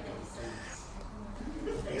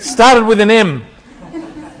 Started with an M.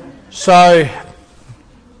 So,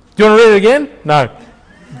 do you want to read it again? No.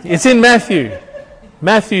 It's in Matthew.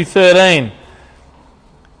 Matthew 13.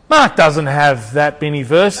 Mark doesn't have that many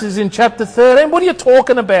verses in chapter 13. What are you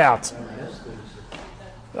talking about?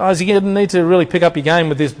 Guys, you're going to need to really pick up your game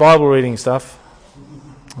with this Bible reading stuff.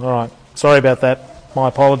 All right. Sorry about that. My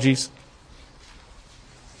apologies.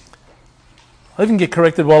 I even get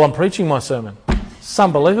corrected while I'm preaching my sermon. It's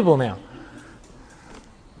unbelievable now.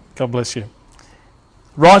 God bless you.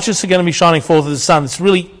 Righteous are going to be shining forth as the sun. It's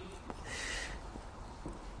really...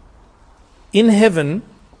 In heaven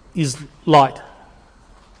is light.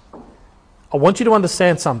 I want you to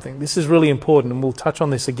understand something. This is really important, and we'll touch on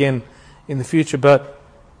this again in the future. But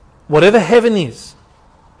whatever heaven is,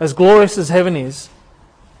 as glorious as heaven is,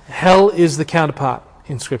 hell is the counterpart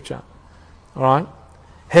in Scripture. All right?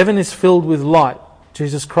 Heaven is filled with light,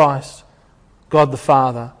 Jesus Christ, God the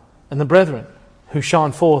Father, and the brethren who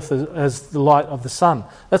shine forth as the light of the sun.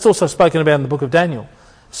 That's also spoken about in the book of Daniel.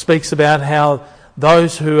 Speaks about how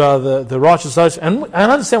those who are the righteous, and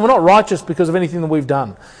understand we're not righteous because of anything that we've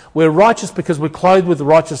done. We're righteous because we're clothed with the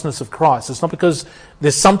righteousness of Christ. It's not because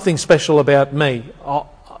there's something special about me.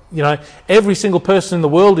 Every single person in the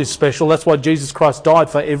world is special. That's why Jesus Christ died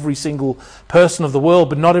for every single person of the world,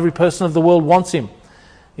 but not every person of the world wants him.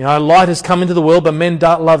 Light has come into the world, but men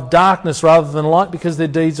love darkness rather than light because their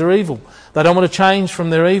deeds are evil. They don't want to change from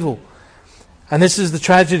their evil. And this is the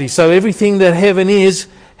tragedy. So everything that heaven is,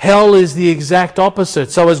 hell is the exact opposite.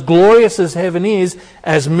 So as glorious as heaven is,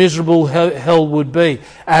 as miserable hell would be.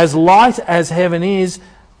 As light as heaven is,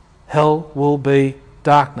 hell will be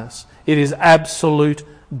darkness. It is absolute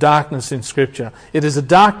darkness in Scripture. It is a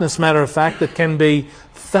darkness, matter of fact, that can be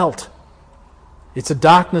felt. It's a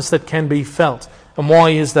darkness that can be felt. And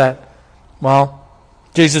why is that? Well,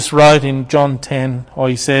 Jesus wrote in John 10, or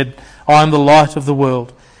he said, I am the light of the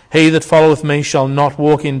world. He that followeth me shall not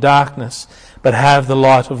walk in darkness, but have the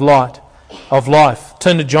light of life.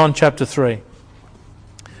 Turn to John chapter 3.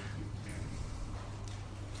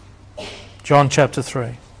 John chapter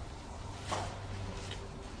 3.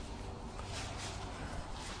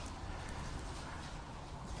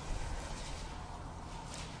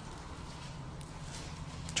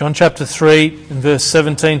 John chapter 3, in verse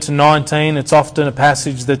 17 to 19, it's often a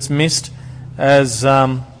passage that's missed as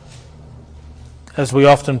we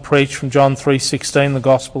often preach from John 3:16, the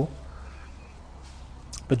Gospel.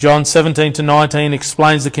 But John 17 to 19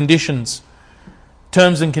 explains the conditions,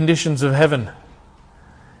 terms and conditions of heaven.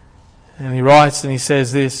 And he writes and he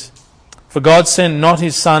says this, For God sent not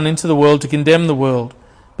his Son into the world to condemn the world,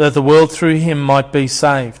 but that the world through him might be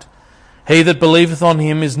saved. He that believeth on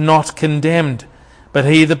him is not condemned, but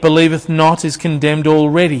he that believeth not is condemned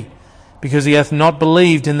already, because he hath not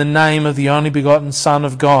believed in the name of the only begotten Son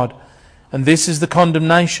of God. And this is the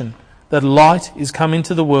condemnation, that light is come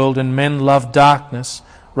into the world, and men love darkness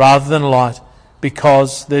rather than light,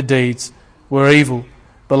 because their deeds were evil.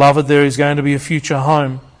 Beloved, there is going to be a future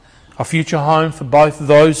home for both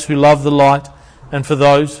those who love the light and for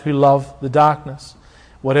those who love the darkness.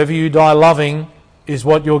 Whatever you die loving is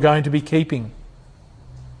what you're going to be keeping.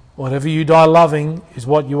 Whatever you die loving is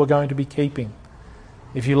what you are going to be keeping.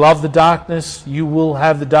 If you love the darkness, you will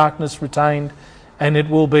have the darkness retained, and it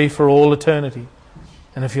will be for all eternity.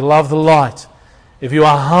 And if you love the light, if you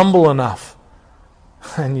are humble enough,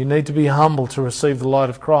 and you need to be humble to receive the light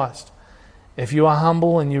of Christ, if you are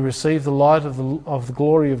humble and you receive the light of the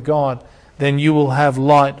glory of God, then you will have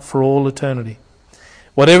light for all eternity.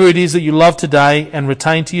 Whatever it is that you love today and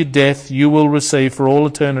retain to your death, you will receive for all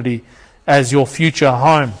eternity as your future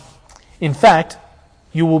home. In fact,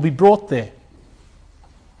 you will be brought there.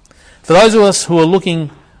 For those of us who are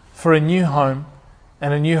looking for a new home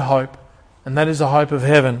and a new hope, and that is the hope of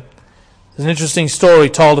heaven, there's an interesting story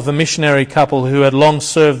told of a missionary couple who had long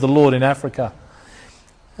served the Lord in Africa.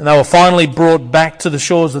 And they were finally brought back to the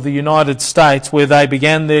shores of the United States, where they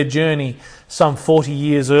began their journey some 40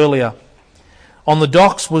 years earlier. On the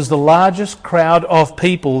docks was the largest crowd of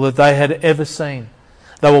people that they had ever seen.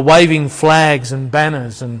 They were waving flags and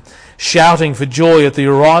banners and shouting for joy at the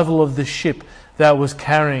arrival of the ship that was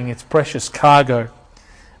carrying its precious cargo.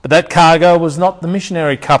 But that cargo was not the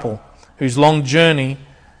missionary couple whose long journey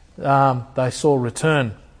they saw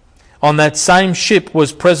return. On that same ship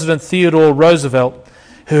was President Theodore Roosevelt,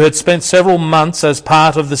 who had spent several months as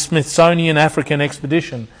part of the Smithsonian African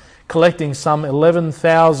expedition, collecting some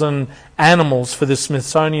 11,000 animals for the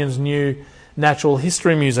Smithsonian's new Natural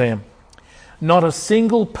History Museum. Not a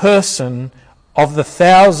single person of the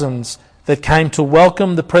thousands that came to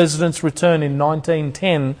welcome the President's return in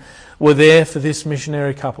 1910 were there for this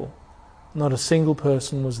missionary couple. Not a single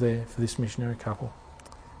person was there for this missionary couple.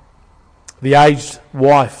 The aged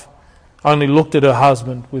wife only looked at her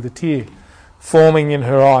husband with a tear forming in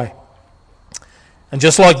her eye. And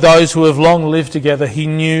just like those who have long lived together, he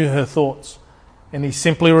knew her thoughts. And he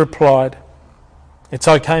simply replied, "It's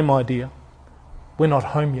okay, my dear. We're not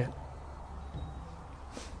home yet."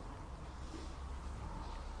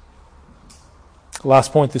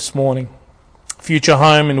 Last point this morning. Future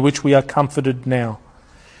home in which we are comforted now.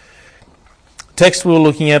 The text we were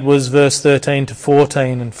looking at was verse 13 to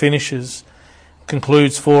 14 and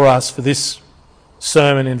concludes for us for this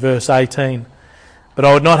sermon in verse 18. "But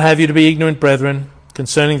I would not have you to be ignorant, brethren,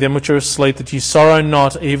 concerning them which are asleep, that ye sorrow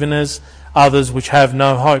not, even as others which have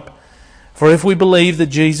no hope. For if we believe that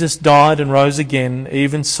Jesus died and rose again,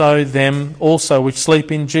 even so them also which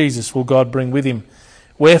sleep in Jesus will God bring with him.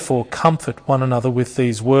 Wherefore comfort one another with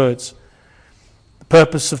these words. The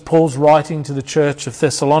purpose of Paul's writing to the church of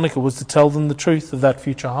Thessalonica was to tell them the truth of that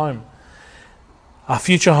future home. A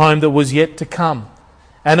future home that was yet to come.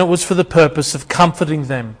 And it was for the purpose of comforting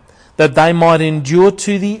them, that they might endure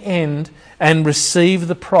to the end and receive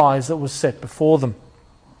the prize that was set before them.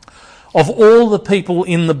 Of all the people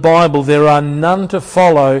in the Bible, there are none to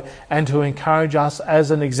follow and to encourage us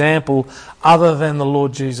as an example other than the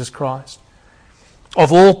Lord Jesus Christ.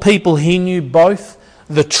 Of all people, he knew both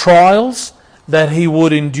the trials that he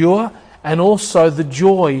would endure and also the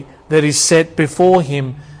joy that is set before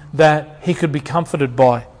him that he could be comforted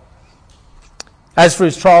by. As for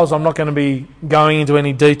his trials, I'm not going to be going into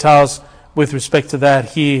any details with respect to that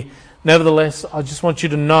here. Nevertheless, I just want you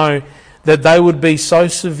to know that they would be so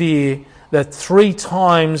severe that 3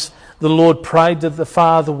 times the Lord prayed that the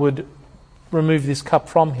Father would remove this cup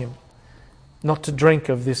from him, not to drink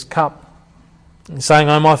of this cup. And saying,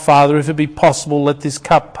 "O my Father, if it be possible, let this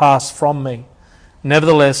cup pass from me.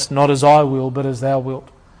 Nevertheless, not as I will, but as thou wilt."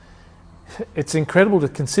 It's incredible to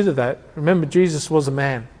consider that. Remember, Jesus was a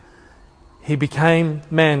man. He became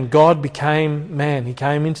man. God became man. He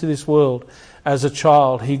came into this world as a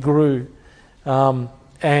child. He grew.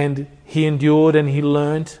 And he endured and he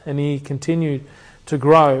learnt and he continued to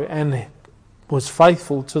grow and was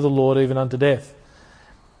faithful to the Lord even unto death.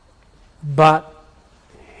 But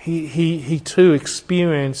he too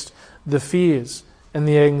experienced the fears and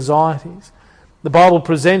the anxieties. The Bible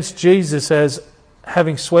presents Jesus as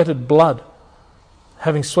having sweated blood.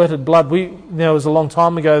 Having sweated blood. It was a long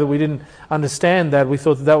time ago that we didn't understand that. We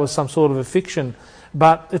thought that was some sort of a fiction.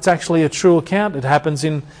 But it's actually a true account. It happens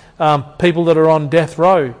in people that are on death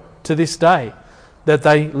row to this day, that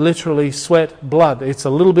they literally sweat blood. It's a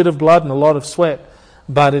little bit of blood and a lot of sweat,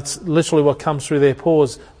 but it's literally what comes through their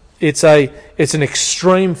pores. It's an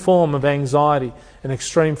extreme form of anxiety, an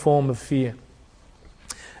extreme form of fear.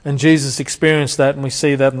 And Jesus experienced that, and we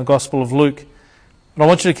see that in the Gospel of Luke. And I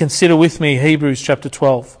want you to consider with me Hebrews chapter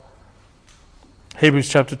 12. Hebrews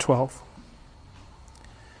chapter 12.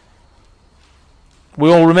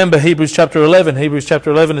 We all remember Hebrews chapter 11. Hebrews chapter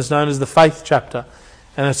 11 is known as the faith chapter.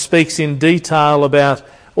 And it speaks in detail about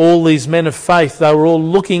all these men of faith. They were all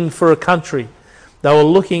looking for a country. They were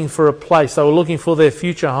looking for a place. They were looking for their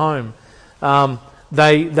future home.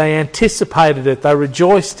 They anticipated it. They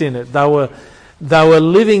rejoiced in it. They were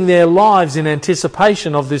living their lives in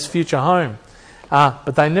anticipation of this future home.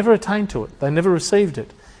 But they never attained to it. They never received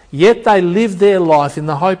it. Yet they lived their life in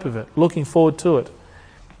the hope of it, looking forward to it.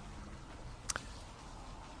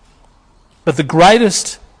 But the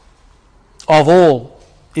greatest of all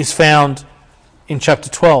is found in chapter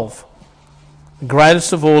 12. The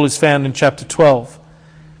greatest of all is found in chapter 12.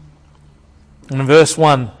 And in verses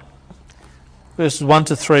 1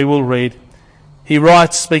 to 3 we'll read. He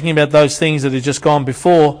writes, speaking about those things that had just gone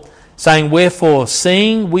before, saying, "Wherefore,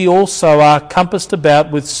 seeing we also are compassed about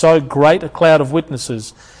with so great a cloud of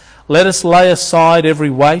witnesses, let us lay aside every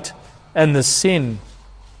weight and the sin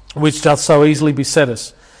which doth so easily beset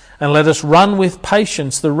us, and let us run with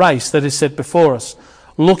patience the race that is set before us,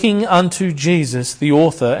 looking unto Jesus, the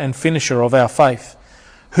author and finisher of our faith,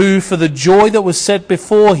 who for the joy that was set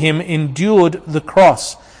before him endured the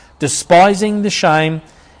cross, despising the shame,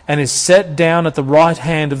 and is set down at the right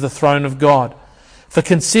hand of the throne of God. For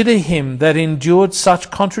consider him that endured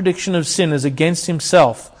such contradiction of sinners against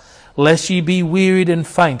himself, lest ye be wearied and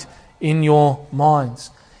faint in your minds."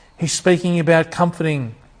 He's speaking about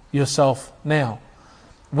comforting yourself now.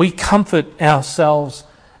 We comfort ourselves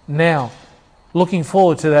now, looking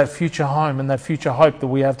forward to that future home and that future hope that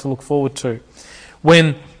we have to look forward to.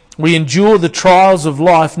 When we endure the trials of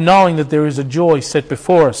life, knowing that there is a joy set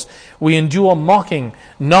before us. We endure mocking,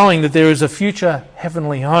 knowing that there is a future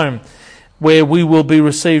heavenly home where we will be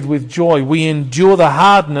received with joy. We endure the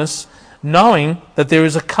hardness, knowing that there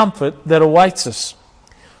is a comfort that awaits us.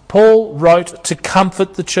 Paul wrote to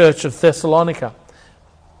comfort the church of Thessalonica.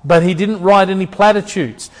 But he didn't write any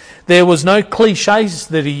platitudes. There was no cliches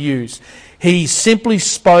that he used. He simply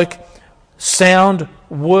spoke sound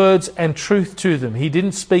words and truth to them. He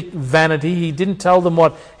didn't speak vanity. He didn't tell them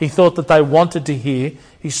what he thought that they wanted to hear.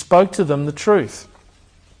 He spoke to them the truth.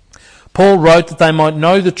 Paul wrote that they might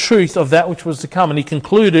know the truth of that which was to come. And he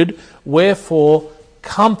concluded, "Wherefore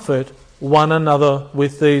comfort one another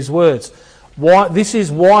with these words." This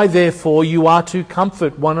is why, therefore, you are to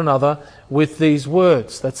comfort one another with these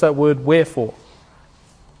words. That's that word, wherefore.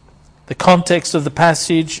 The context of the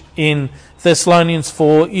passage in Thessalonians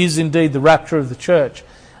 4 is indeed the rapture of the church.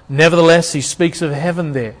 Nevertheless, he speaks of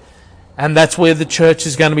heaven there. And that's where the church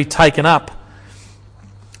is going to be taken up.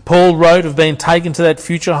 Paul wrote of being taken to that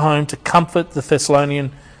future home to comfort the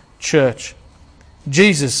Thessalonian church.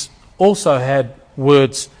 Jesus also had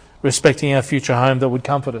words respecting our future home that would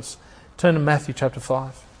comfort us. Turn to Matthew chapter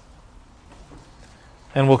 5.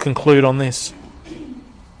 And we'll conclude on this.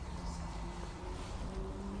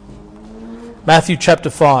 Matthew chapter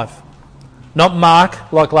 5. Not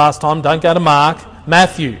Mark, like last time. Don't go to Mark.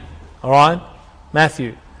 Matthew. All right?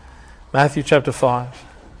 Matthew. Matthew chapter 5.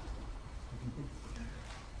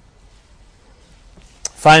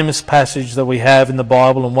 Famous passage that we have in the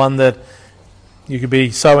Bible, and one that you could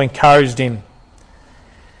be so encouraged in.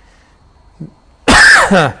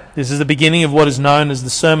 This is the beginning of what is known as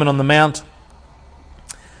the Sermon on the Mount.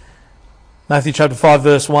 Matthew chapter 5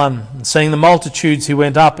 verse 1. And seeing the multitudes, he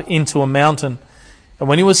went up into a mountain. And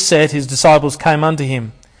when he was set, his disciples came unto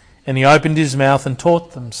him. And he opened his mouth and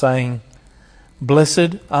taught them, saying,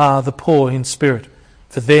 Blessed are the poor in spirit,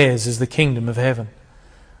 for theirs is the kingdom of heaven.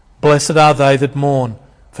 Blessed are they that mourn,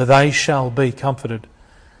 for they shall be comforted.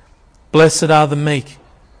 Blessed are the meek,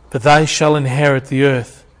 for they shall inherit the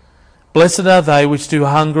earth. Blessed are they which do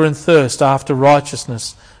hunger and thirst after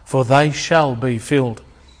righteousness, for they shall be filled.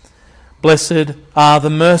 Blessed are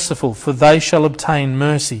the merciful, for they shall obtain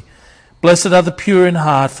mercy. Blessed are the pure in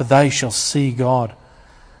heart, for they shall see God.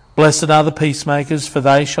 Blessed are the peacemakers, for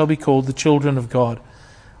they shall be called the children of God.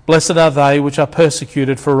 Blessed are they which are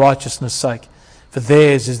persecuted for righteousness' sake, for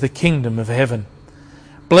theirs is the kingdom of heaven.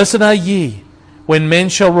 Blessed are ye, when men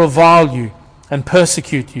shall revile you and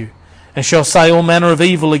persecute you, and shall say all manner of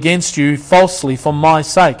evil against you falsely for my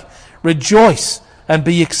sake. Rejoice and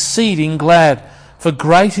be exceeding glad, for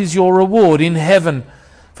great is your reward in heaven.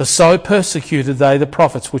 For so persecuted they the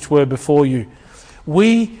prophets which were before you.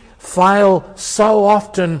 We fail so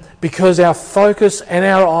often because our focus and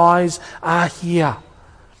our eyes are here.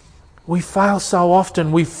 We fail so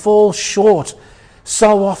often. We fall short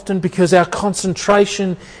so often because our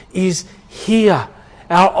concentration is here.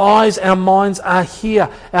 Our eyes, our minds are here.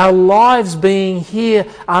 Our lives being here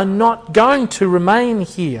are not going to remain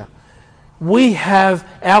here. We have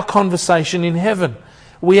our conversation in heaven.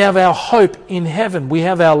 We have our hope in heaven. We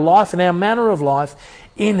have our life and our manner of life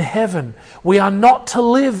in heaven. We are not to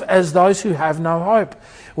live as those who have no hope.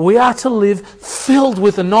 We are to live filled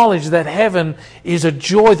with the knowledge that heaven is a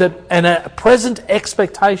joy and a present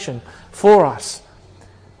expectation for us.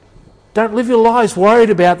 Don't live your lives worried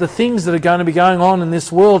about the things that are going to be going on in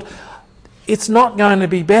this world. It's not going to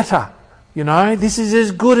be better. You know, this is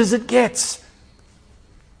as good as it gets.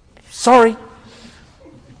 Sorry.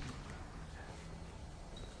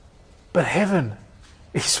 But heaven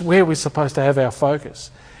is where we're supposed to have our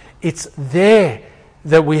focus. It's there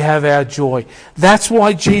that we have our joy. That's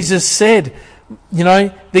why Jesus said, you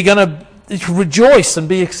know, they're going to rejoice and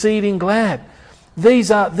be exceeding glad.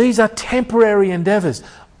 These are temporary endeavours.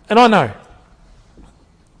 And I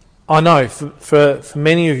know for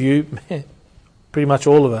many of you, pretty much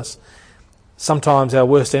all of us, sometimes our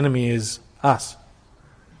worst enemy is us.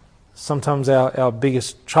 Sometimes our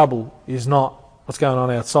biggest trouble is not what's going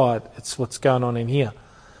on outside, it's what's going on in here.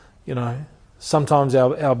 You know, sometimes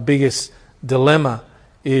our biggest dilemma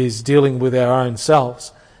is dealing with our own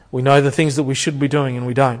selves. We know the things that we should be doing and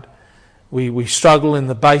we don't. We struggle in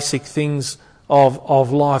the basic things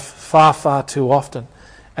of life far, far too often.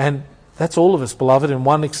 And that's all of us, beloved,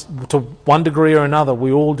 to one degree or another,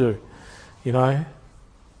 we all do, you know.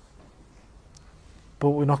 But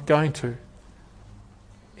we're not going to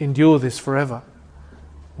endure this forever.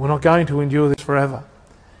 We're not going to endure this forever.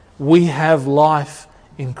 We have life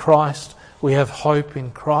in Christ. We have hope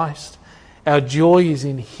in Christ. Our joy is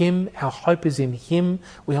in Him. Our hope is in Him.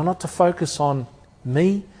 We are not to focus on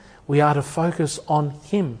me. We are to focus on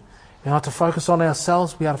Him. We are not to focus on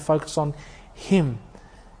ourselves. We are to focus on Him.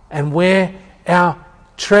 And where our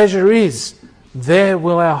treasure is, there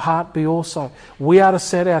will our heart be also. We are to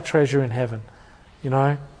set our treasure in heaven. You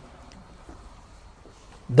know,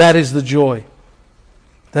 that is the joy.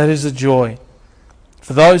 That is the joy.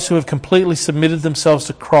 For those who have completely submitted themselves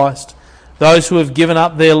to Christ, those who have given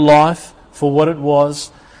up their life for what it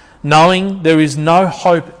was, knowing there is no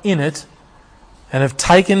hope in it, and have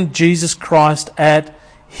taken Jesus Christ at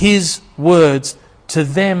His words, to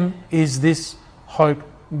them is this hope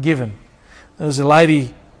given. There was a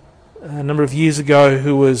lady a number of years ago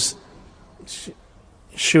who was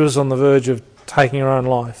on the verge of taking her own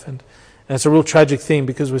life, and it's a real tragic thing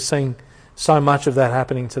because we're seeing so much of that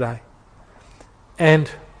happening today. And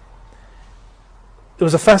there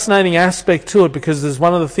was a fascinating aspect to it because there's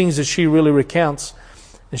one of the things that she really recounts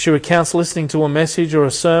And she recounts listening to a message or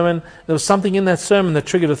a sermon. There was something in that sermon that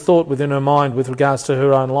triggered a thought within her mind with regards to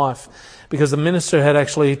her own life, because the minister had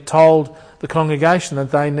actually told the congregation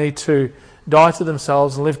that they need to die to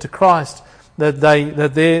themselves and live to Christ, that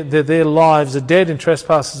their lives are dead in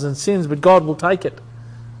trespasses and sins, but God will take it.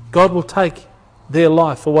 God will take their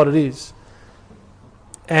life for what it is.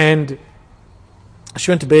 And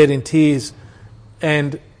she went to bed in tears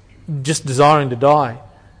and just desiring to die.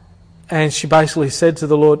 And she basically said to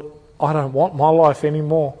the Lord, I don't want my life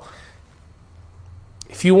anymore.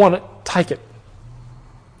 If you want it, take it.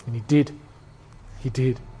 And He did. He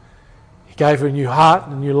did. He gave her a new heart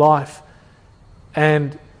and a new life.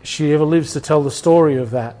 And she ever lives to tell the story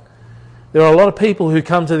of that. There are a lot of people who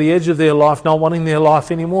come to the edge of their life not wanting their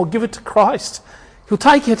life anymore. Give it to Christ. He'll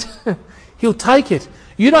take it. He'll take it.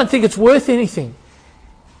 You don't think it's worth anything.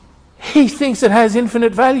 He thinks it has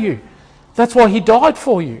infinite value. That's why He died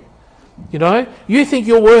for you. You know, you think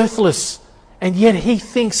you're worthless, and yet He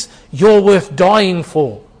thinks you're worth dying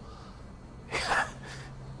for.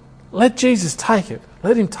 Let Jesus take it.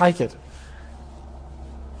 Let Him take it.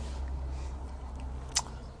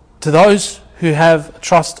 To those who have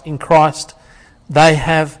trust in Christ, they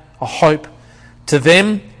have a hope. To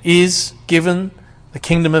them is given the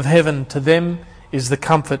kingdom of heaven. To them is the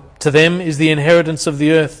comfort. To them is the inheritance of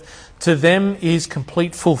the earth. To them is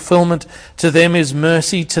complete fulfillment. To them is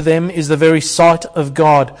mercy. To them is the very sight of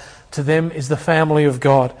God. To them is the family of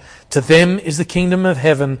God. To them is the kingdom of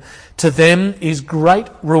heaven. To them is great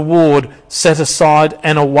reward set aside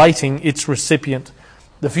and awaiting its recipient.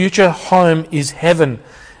 The future home is heaven.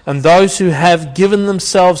 And those who have given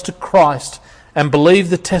themselves to Christ and believe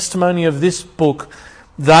the testimony of this book,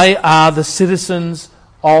 they are the citizens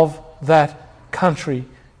of that country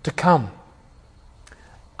to come.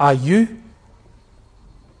 Are you?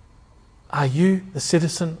 Are you the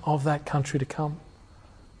citizen of that country to come?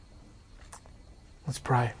 Let's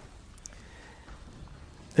pray.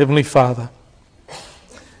 Heavenly Father,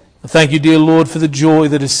 I thank You, dear Lord, for the joy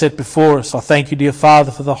that is set before us. I thank You, dear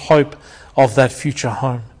Father, for the hope of that future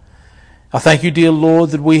home. I thank You, dear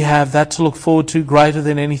Lord, that we have that to look forward to greater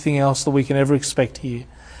than anything else that we can ever expect here.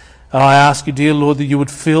 And I ask You, dear Lord, that You would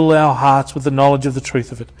fill our hearts with the knowledge of the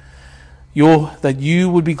truth of it. That You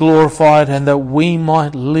would be glorified and that we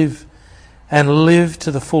might live and live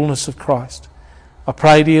to the fullness of Christ. I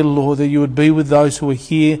pray, dear Lord, that You would be with those who are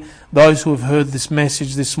here, those who have heard this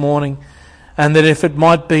message this morning, and that if it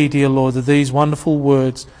might be, dear Lord, that these wonderful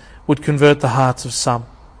words would convert the hearts of some.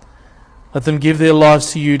 Let them give their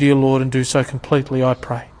lives to You, dear Lord, and do so completely, I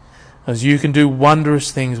pray, as You can do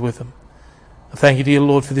wondrous things with them. I thank You, dear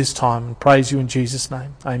Lord, for this time and praise You in Jesus'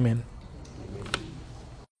 name. Amen.